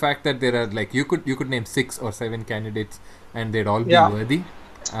 Just the fact that there are like you could name 6 or 7 candidates and they'd all be worthy,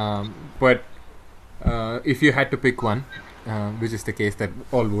 but if you had to pick one, which is the case that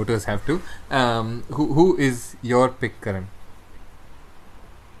all voters have to, who is your pick, Karan?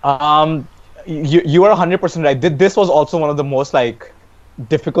 You are 100% right. This was also one of the most like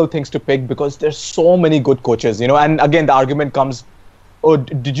difficult things to pick because there's so many good coaches, and again the argument comes,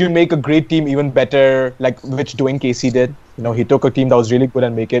 did you make a great team even better, like which Dwayne Casey did? He took a team that was really good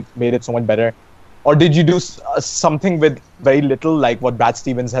and made it so much better. Or did you do something with very little, like what Brad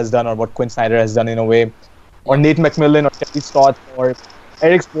Stevens has done or what Quinn Snyder has done in a way? Or Nate McMillan or Kelly Stott or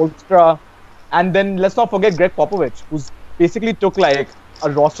Eric Spoelstra. And then let's not forget Greg Popovich, who's basically took like a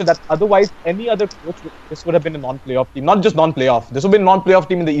roster that otherwise any other coach, this would have been a non-playoff team. Not just non-playoff. This would be a non-playoff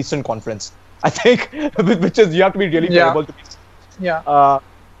team in the Eastern Conference. I think, which is, you have to be really terrible to be. Yeah.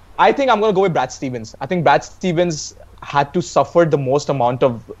 I think I'm going to go with Brad Stevens. I think Brad Stevens had to suffer the most amount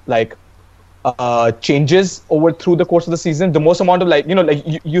of like changes through the course of the season. The most amount of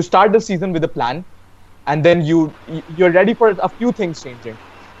you start the season with a plan, and then you're ready for a few things changing,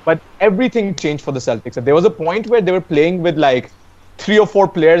 but everything changed for the Celtics. And there was a point where they were playing with like 3 or 4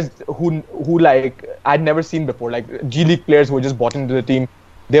 players who like I'd never seen before, like G League players who were just bought into the team.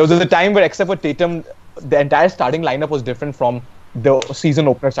 There was a time where, except for Tatum, the entire starting lineup was different from the season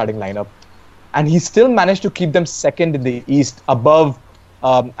opener starting lineup, and he still managed to keep them second in the East, above.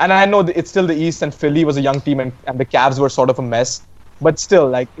 And I know it's still the East, and Philly was a young team, and the Cavs were sort of a mess. But still,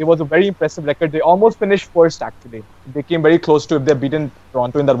 like, it was a very impressive record. They almost finished first, actually. They came very close to, if they'd beaten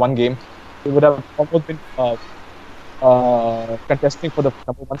Toronto in that one game, they would have almost been contesting for the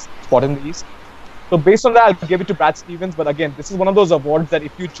number 1 spot in the East. So based on that, I'll give it to Brad Stevens. But again, this is one of those awards that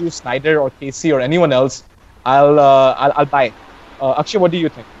if you choose Snyder or Casey or anyone else, I'll buy it. Akshay, what do you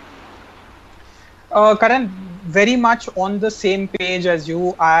think? Karan, very much on the same page as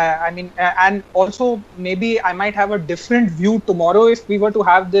you. I mean, and also maybe I might have a different view tomorrow if we were to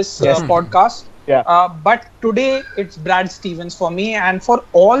have this podcast. Yeah. But today it's Brad Stevens for me, and for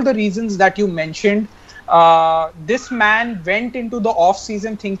all the reasons that you mentioned. This man went into the off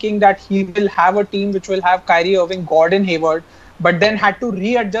season thinking that he will have a team which will have Kyrie Irving, Gordon Hayward, but then had to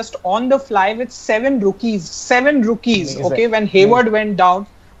readjust on the fly with 7 rookies. Amazing. Okay, when Hayward went down,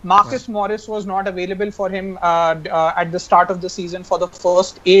 Marcus Morris was not available for him at the start of the season for the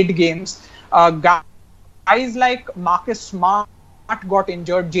first 8 games. Guys like Marcus Smart got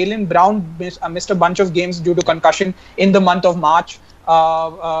injured. Jaylen Brown missed a bunch of games due to concussion in the month of March.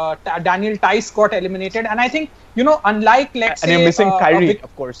 Daniel Tice got eliminated, and I think, unlike, let's say, and you're missing Kyrie,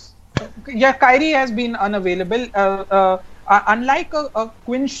 of course. Yeah, Kyrie has been unavailable. Unlike a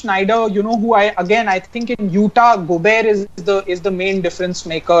Quinn Snyder, who I think in Utah, Gobert is the main difference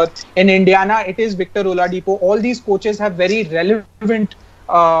maker. In Indiana, it is Victor Oladipo. All these coaches have very relevant,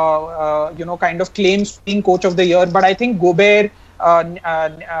 kind of claims being coach of the year. But I think Gobert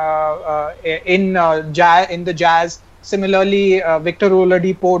in the Jazz. Similarly, Victor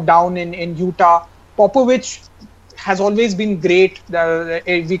Oladipo down in Utah. Popovich has always been great.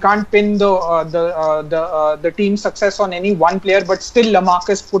 We can't pin the team's success on any one player, but still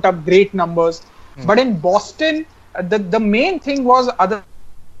LaMarcus put up great numbers. But in Boston, the main thing was, other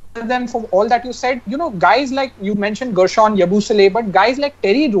than for all that you said, guys like you mentioned Gershon Yabusele, but guys like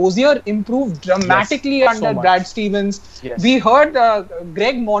Terry Rozier improved dramatically under Brad Stevens. Yes. We heard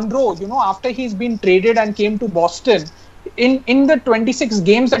Greg Monroe, after he's been traded and came to Boston, in the 26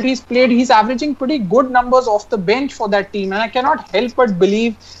 games that he's played, he's averaging pretty good numbers off the bench for that team. And I cannot help but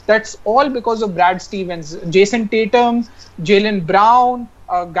believe that's all because of Brad Stevens. Jason Tatum, Jaylen Brown,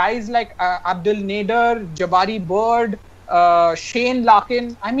 guys like Abdul Nader, Jabari Bird, Shane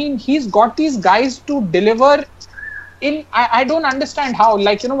Larkin. I mean, he's got these guys to deliver in. I don't understand how.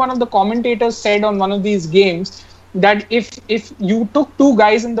 One of the commentators said on one of these games that if you took 2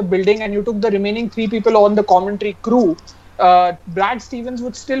 guys in the building and you took the remaining 3 people on the commentary crew, Brad Stevens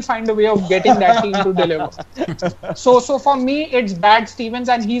would still find a way of getting that team to deliver. So for me, it's Brad Stevens,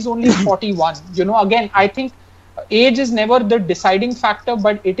 and he's only 41. Again, I think age is never the deciding factor,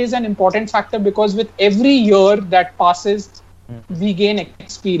 but it is an important factor because with every year that passes, we gain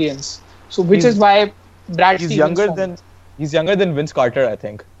experience. So which is why Brad Stevens he's younger than Vince Carter, I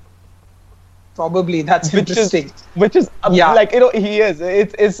think. Probably, that's interesting. Which is he is.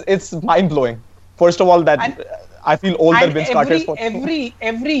 It's mind blowing. First of all, that I feel older Vince Carter's.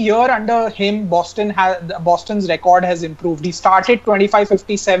 Every year under him, Boston's record has improved. He started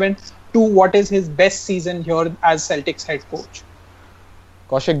 25-57 to what is his best season here as Celtics head coach.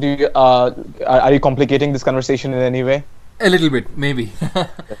 Kaushik, are you complicating this conversation in any way? A little bit, maybe.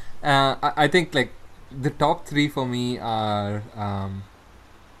 I think the top 3 for me are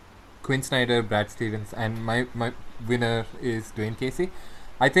Quinn Snyder, Brad Stevens, and my winner is Dwayne Casey.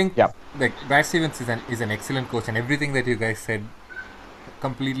 I think Brad Stevens is an excellent coach, and everything that you guys said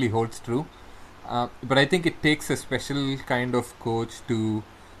completely holds true. But I think it takes a special kind of coach to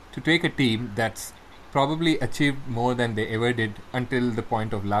take a team that's probably achieved more than they ever did until the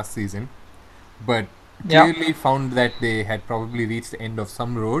point of last season, but clearly found that they had probably reached the end of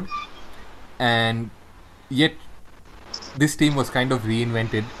some road, and yet this team was kind of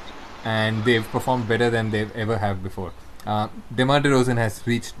reinvented, and they've performed better than they've ever have before. DeMar DeRozan has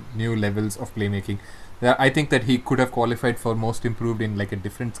reached new levels of playmaking. I think that he could have qualified for most improved in a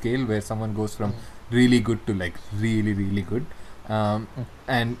different scale, where someone goes from really good to really, really good.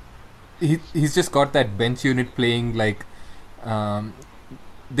 And he's just got that bench unit playing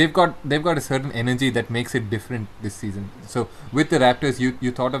they've got a certain energy that makes it different this season. So with the Raptors,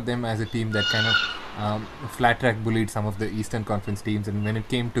 you thought of them as a team that kind of flat track bullied some of the Eastern Conference teams, and when it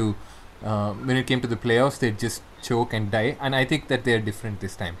came to the playoffs, they just choke and die. And I think that they are different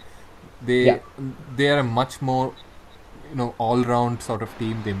this time. They are a much more all-round sort of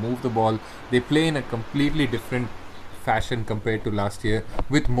team. They move the ball. They play in a completely different fashion compared to last year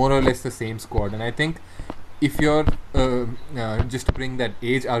with more or less the same squad. And I think if you're just to bring that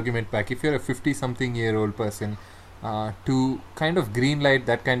age argument back, if you're a 50-something-year-old person, to kind of greenlight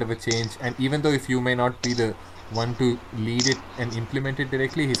that kind of a change, and even though if you may not be the one to lead it and implement it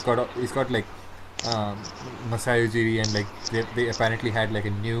directly, he's got like Masai Ujiri, and like they apparently had like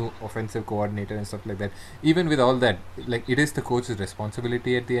a new offensive coordinator and stuff like that. Even with all that, like, it is the coach's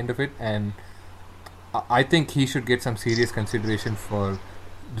responsibility at the end of it, and I think he should get some serious consideration for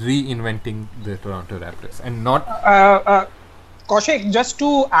reinventing the Toronto Raptors and not. Kaushik, just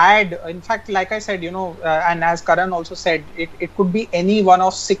to add, in fact, like I said, and as Karan also said, it could be any one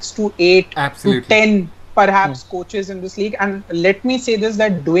of 6 to 8 Absolutely. to 10 perhaps coaches in this league. And let me say this,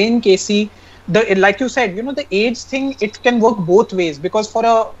 that Dwayne Casey, like you said, the age thing, it can work both ways, because for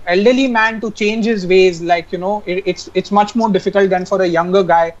a elderly man to change his ways, like, it's much more difficult than for a younger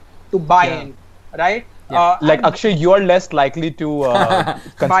guy to buy in, right? Yeah. Like Akshay, you are less likely to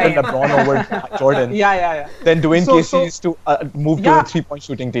consider LeBron over Jordan. Than Dwayne Casey is to move to a 3-point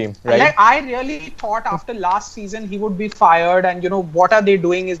shooting team, right? Like, I really thought after last season he would be fired, and what are they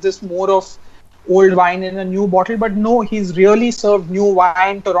doing? Is this more of old wine in a new bottle? But no, he's really served new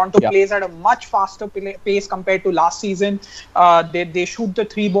wine. Toronto plays at a much faster pace compared to last season. They shoot the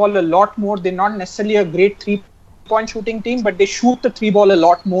 3 ball a lot more. They're not necessarily a great 3-point shooting team, but they shoot the 3 ball a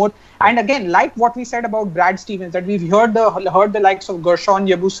lot more. And again, like what we said about Brad Stevens, that we've heard the likes of Gershon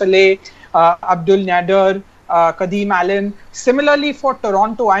Yabusele, Abdul Nader, Kadeem Allen. Similarly for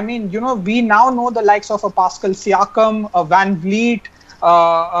Toronto, I mean, we now know the likes of a Pascal Siakam, a Van Vliet,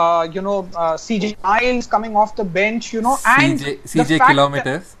 CJ Miles coming off the bench, and CJ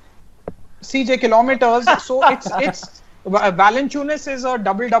Kilometers. CJ Kilometers. So it's Valanciunas is a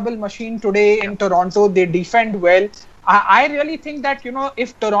double machine today in Toronto. They defend well. I really think that,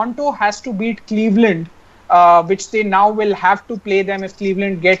 if Toronto has to beat Cleveland, which they now will have to play them if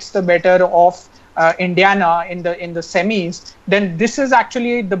Cleveland gets the better of Indiana in the semis, then this is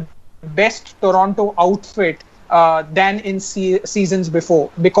actually the best Toronto outfit than in seasons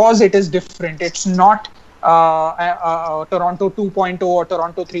before, because it is different. It's not Toronto 2.0 or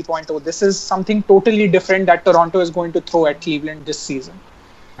Toronto 3.0. This is something totally different that Toronto is going to throw at Cleveland this season.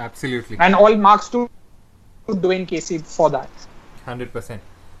 Absolutely. And all marks to Dwayne Casey for that. 100%.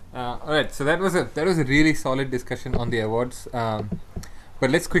 All right, so that was a really solid discussion on the awards. But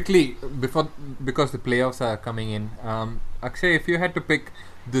let's quickly, because the playoffs are coming in, Akshay, if you had to pick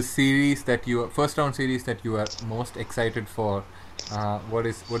the series that first round series that you are most excited for, what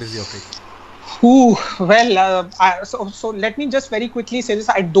is your pick? So let me just very quickly say this.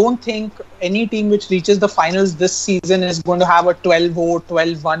 I don't think any team which reaches the finals this season is going to have a 12-0,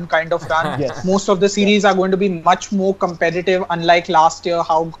 12-1 kind of run. Yes. Most of the series are going to be much more competitive, unlike last year,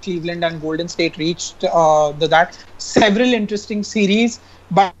 how Cleveland and Golden State reached that. Several interesting series,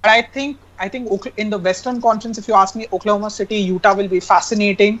 but I think in the Western Conference, if you ask me, Oklahoma City, Utah will be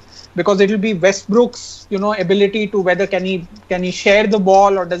fascinating, because it will be Westbrook's, ability to whether can he share the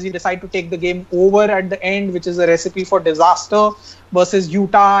ball, or does he decide to take the game over at the end, which is a recipe for disaster, versus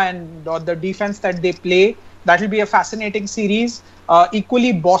Utah and the defense that they play. That will be a fascinating series.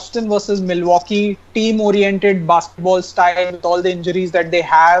 Equally, Boston versus Milwaukee, team-oriented basketball style with all the injuries that they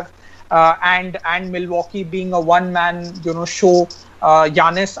have, and Milwaukee being a one-man, show.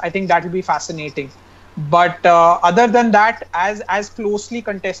 Giannis, I think that will be fascinating. But other than that, as closely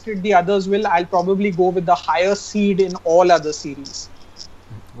contested the others will, I'll probably go with the higher seed in all other series.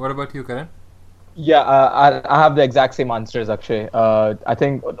 What about you, Karan? Yeah, I have the exact same answer as Akshay. I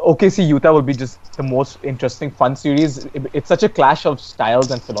think OKC Utah will be just the most interesting, fun series. It's such a clash of styles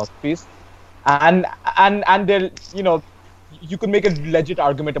and philosophies, and there, you could make a legit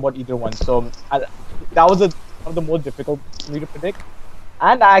argument about either one. So that was one of the most difficult for me to predict.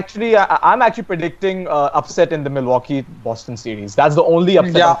 And I'm actually predicting upset in the Milwaukee-Boston series. That's the only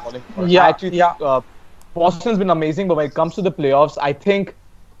upset I'm calling for. Boston's been amazing, but when it comes to the playoffs, I think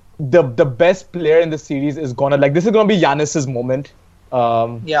the best player in the series is this is gonna be Giannis's moment.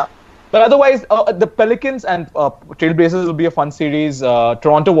 But otherwise, the Pelicans and Trailblazers will be a fun series.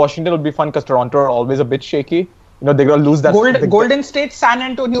 Toronto-Washington will be fun because Toronto are always a bit shaky. They're gonna lose that. Golden State-San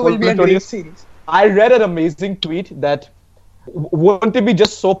Antonio will be a great series. I read an amazing tweet that wouldn't it be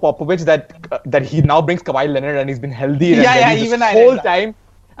just so Popovich that he now brings Kawhi Leonard and he's been healthy the whole time,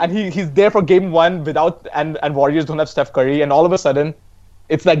 and he's there for game one and Warriors don't have Steph Curry, and all of a sudden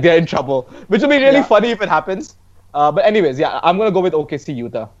it's like they're in trouble, which will be really funny if it happens. But anyways, yeah, I'm gonna go with OKC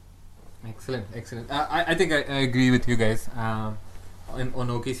Utah. Excellent. I think I agree with you guys on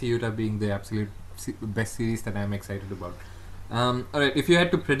OKC Utah being the absolute best series that I'm excited about. Alright, if you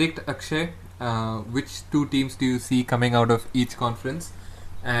had to predict, Akshay, which two teams do you see coming out of each conference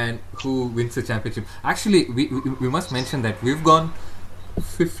and who wins the championship? Actually, we must mention that we've gone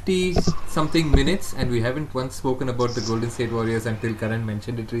 50 something minutes and we haven't once spoken about the Golden State Warriors until Karan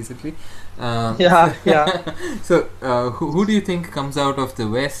mentioned it recently. So who do you think comes out of the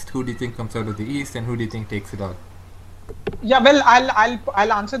West, who do you think comes out of the East, and who do you think takes it all? Yeah, well,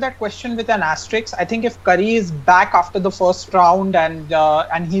 I'll answer that question with an asterisk. I think if Curry is back after the first round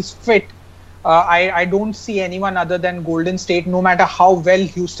and he's fit, I don't see anyone other than Golden State. No matter how well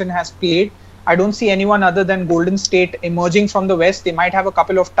Houston has played, I don't see anyone other than Golden State emerging from the West. They might have a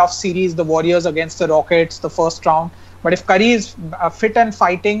couple of tough series, the Warriors against the Rockets, the first round. But if Curry is fit and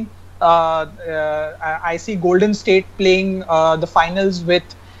fighting, I see Golden State playing the finals with.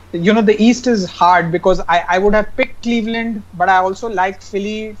 The East is hard because I would have picked Cleveland, but I also like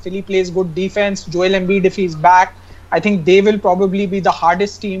Philly. Philly plays good defense. Joel Embiid, if he's back, I think they will probably be the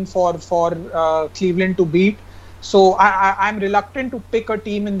hardest team for Cleveland to beat. So I'm reluctant to pick a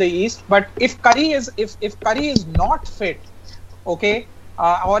team in the East. But if Curry is not fit, okay,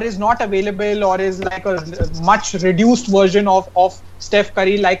 or is not available, or is like a much reduced version of Steph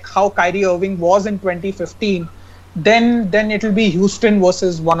Curry, like how Kyrie Irving was in 2015. Then it will be Houston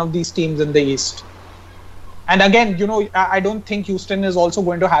versus one of these teams in the East. And again, I don't think Houston is also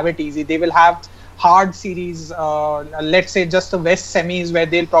going to have it easy. They will have hard series, let's say just the West semis, where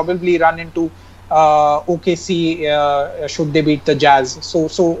they'll probably run into OKC should they beat the Jazz.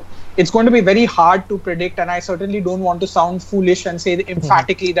 So it's going to be very hard to predict, and I certainly don't want to sound foolish and say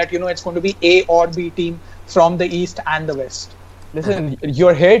emphatically that it's going to be A or B team from the East and the West. Listen,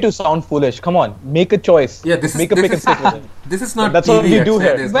 you're here to sound foolish. Come on, make a choice. Yeah, this is not. That's what we do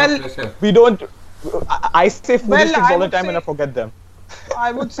here. Well, we don't. I say foolish things all the time, and I forget them.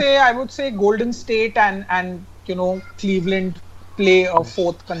 I would say Golden State and Cleveland play a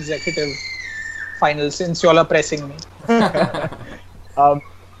fourth consecutive final, since y'all are pressing me.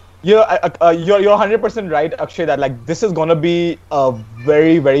 You're 100% right, Akshay. That this is gonna be a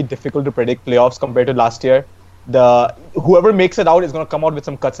very, very difficult to predict playoffs compared to last year. Whoever makes it out is going to come out with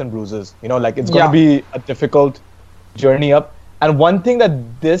some cuts and bruises. It's going to be a difficult journey up. And one thing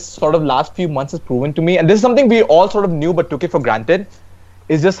that this sort of last few months has proven to me, and this is something we all sort of knew but took it for granted,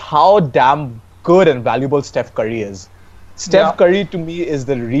 is just how damn good and valuable Steph Curry is. Steph Curry to me is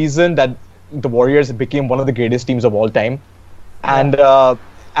the reason that the Warriors became one of the greatest teams of all time. And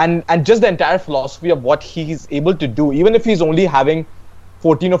just the entire philosophy of what he's able to do, even if he's only having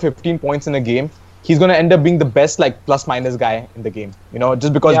 14 or 15 points in a game, he's going to end up being the best plus minus guy in the game,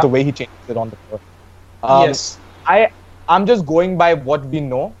 just because of the way he changes it on the floor. Yes. I'm just going by what we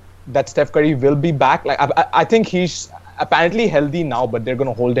know, that Steph Curry will be back. I think he's apparently healthy now, but they're going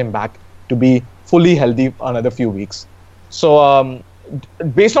to hold him back to be fully healthy another few weeks. So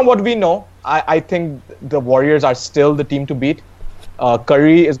based on what we know, I think the Warriors are still the team to beat.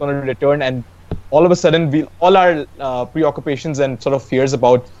 Curry is going to return, and all of a sudden, all our preoccupations and sort of fears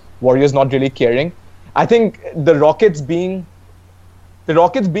about Warriors not really caring. I think the Rockets being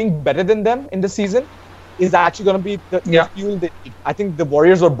better than them in the season is actually going to be the fuel they need. I think the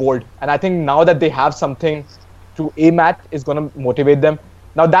Warriors were bored, and I think now that they have something to aim at is going to motivate them.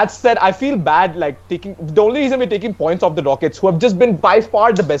 Now that said, I feel bad the only reason we're taking points off the Rockets, who have just been by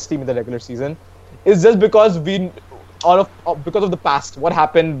far the best team in the regular season, is just because because of the past, what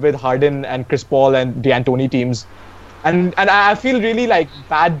happened with Harden and Chris Paul and D'Antoni teams. And I feel really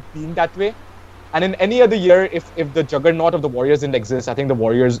bad being that way. And in any other year, if the juggernaut of the Warriors didn't exist, I think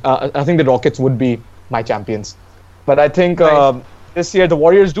the Rockets would be my champions. But I think this year the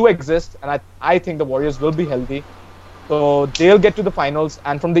Warriors do exist, and I think the Warriors will be healthy. So they'll get to the finals.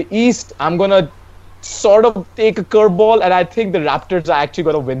 And from the East, I'm going to sort of take a curveball, and I think the Raptors are actually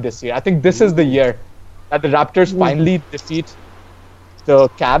going to win this year. I think this is the year that the Raptors finally defeat the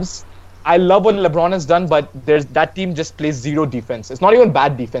Cavs. I love what LeBron has done, but that team just plays zero defense. It's not even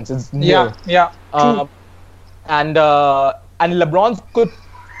bad defense. It's nil. And LeBron could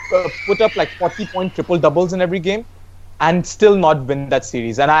put up 40-point triple doubles in every game and still not win that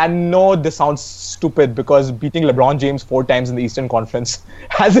series. And I know this sounds stupid because beating LeBron James 4 times in the Eastern Conference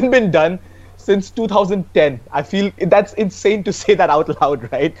hasn't been done since 2010. I feel that's insane to say that out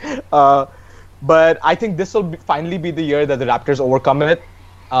loud, right? But I think this will finally be the year that the Raptors overcome it.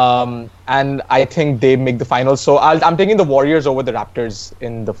 And I think they make the finals. So I'm taking the Warriors over the Raptors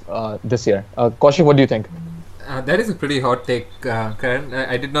in this year. Kaushik, what do you think? That is a pretty hot take, Karan.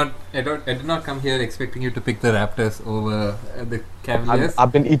 I did not come here expecting you to pick the Raptors over the Cavaliers.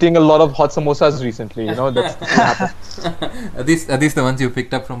 I've been eating a lot of hot samosas recently. You know, that's what happens. Are these the ones you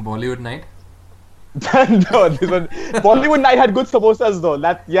picked up from Bollywood Night? No, this one, Bollywood Night had good samosas though.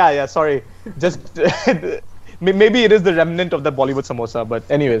 Sorry, just maybe it is the remnant of the Bollywood samosa. But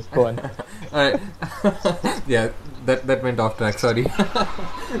anyways, go on. Alright. Yeah, that went off track. Sorry,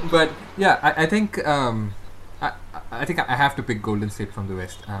 but yeah, I think I think I have to pick Golden State from the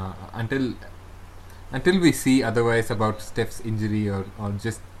West until we see otherwise about Steph's injury or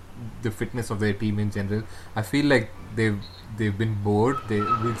just the fitness of their team in general. I feel like they've been bored.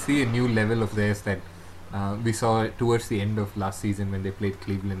 We'll see a new level of theirs that we saw towards the end of last season when they played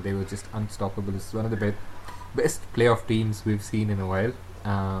Cleveland. They were just unstoppable. It's one of the best playoff teams we've seen in a while,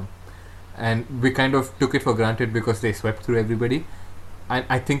 and we kind of took it for granted because they swept through everybody.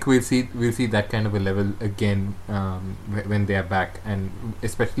 I think we'll see that kind of a level again when they are back, and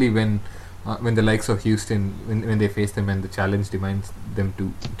especially when the likes of Houston, when they face them and the challenge demands them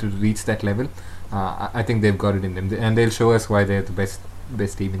to reach that level. I think they've got it in them, and they'll show us why they're the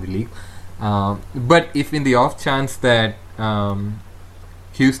best team in the league. But if in the off chance that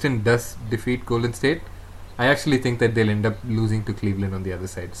Houston does defeat Golden State, I actually think that they'll end up losing to Cleveland on the other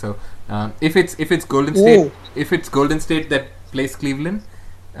side. So if it's Golden State, if it's Golden State that plays Cleveland,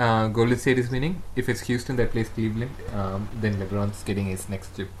 Golden State is winning. If it's Houston that plays Cleveland, then LeBron's getting his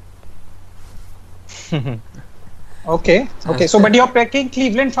next chip. Okay. So, but you're picking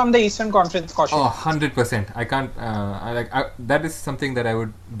Cleveland from the Eastern Conference, Kaushik. Oh, 100%. I can't. That is something that I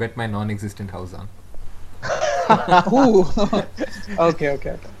would bet my non-existent house on. Ooh. Okay.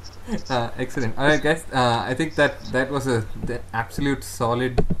 Excellent. All right, guys. I think that was the absolute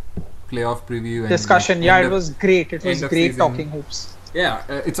solid playoff preview and discussion. Yeah, it was great. It was great talking hoops. Yeah,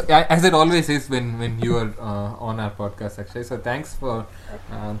 it's as it always is when you are on our podcast, actually. So thanks for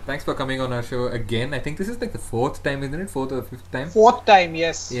coming on our show again. I think this is like the fourth time, isn't it? Fourth or fifth time? Fourth time,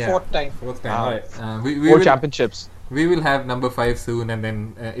 yes. Yeah. Fourth time. All right. We Four championships. We will have number 5 soon, and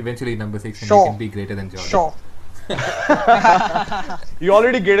then eventually number 6, and sure. we can be greater than Jordan. Sure. You're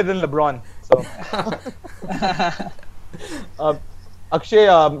already greater than LeBron. So. Akshay,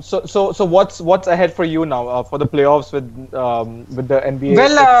 so what's ahead for you now for the playoffs with the NBA?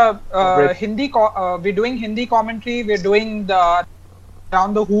 Well, we're doing Hindi commentary. We're doing the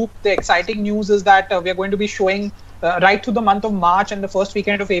Around the Hoop. The exciting news is that we're going to be showing right through the month of March and the first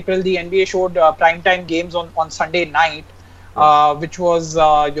weekend of April. The NBA showed primetime games on Sunday night, which was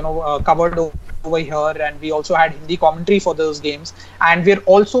covered over here, and we also had Hindi commentary for those games. And we're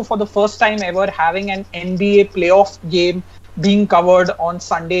also for the first time ever having an NBA playoff game being covered on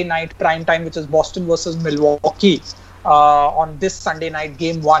Sunday night prime time, which is Boston versus Milwaukee on this Sunday night,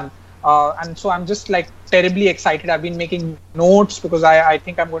 game 1. And so I'm just like terribly excited. I've been making notes because I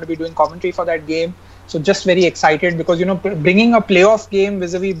think I'm going to be doing commentary for that game. So just very excited because, bringing a playoff game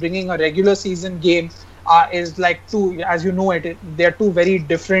vis-a-vis bringing a regular season game is like two, as you know they're two very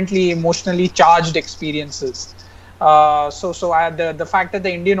differently emotionally charged experiences. So the fact that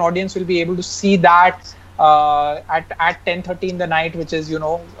the Indian audience will be able to see that at 10:30 in the night, which is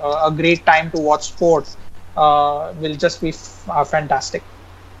a great time to watch sport, will just be fantastic.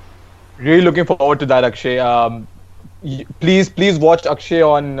 Really looking forward to that, Akshay. Please watch Akshay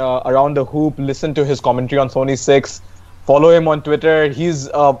on Around the Hoop. Listen to his commentary on Sony 6. Follow him on Twitter. He's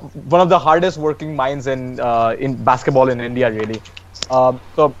one of the hardest working minds in basketball in India, really.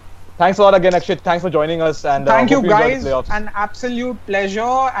 So thanks a lot again, Akshay. Thanks for joining us. And thank you, guys. An absolute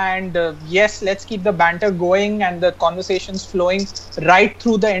pleasure. And yes, let's keep the banter going and the conversations flowing right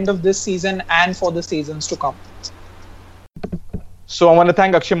through the end of this season and for the seasons to come. So I want to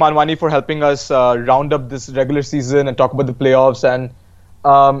thank Akshay Manwani for helping us round up this regular season and talk about the playoffs. And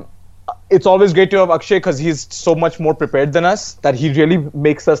it's always great to have Akshay because he's so much more prepared than us that he really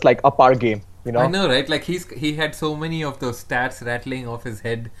makes us like up our game. I know, right? Like he had so many of those stats rattling off his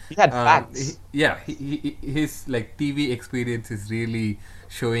head. He had facts. His like TV experience is really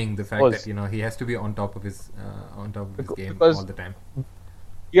showing the fact that he has to be on top of his game all the time.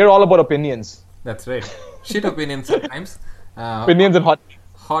 You're all about opinions. That's right. Shit opinions sometimes. Opinions and hot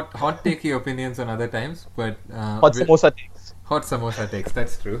takey opinions on other times, but hot samosa takes. Hot samosa takes.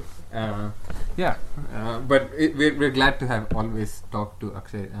 That's true. But we're glad to have always talked to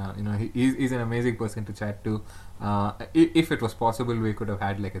Akshay. He's an amazing person to chat to. If it was possible, we could have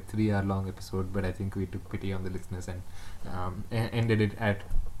had like a 3-hour long episode, but I think we took pity on the listeners and ended it at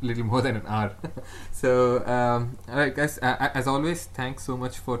little more than an hour. So, alright guys, as always, thanks so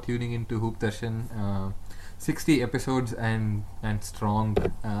much for tuning into Hoop Darshan. 60 episodes and strong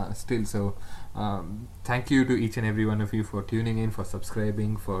still. So Thank you to each and every one of you for tuning in, for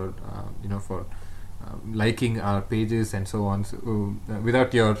subscribing, for for liking our pages and so on. So,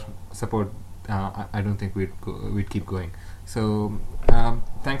 without your support, I don't think we'd keep going. So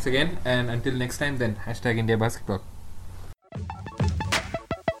thanks again, and until next time, then #India Basketball.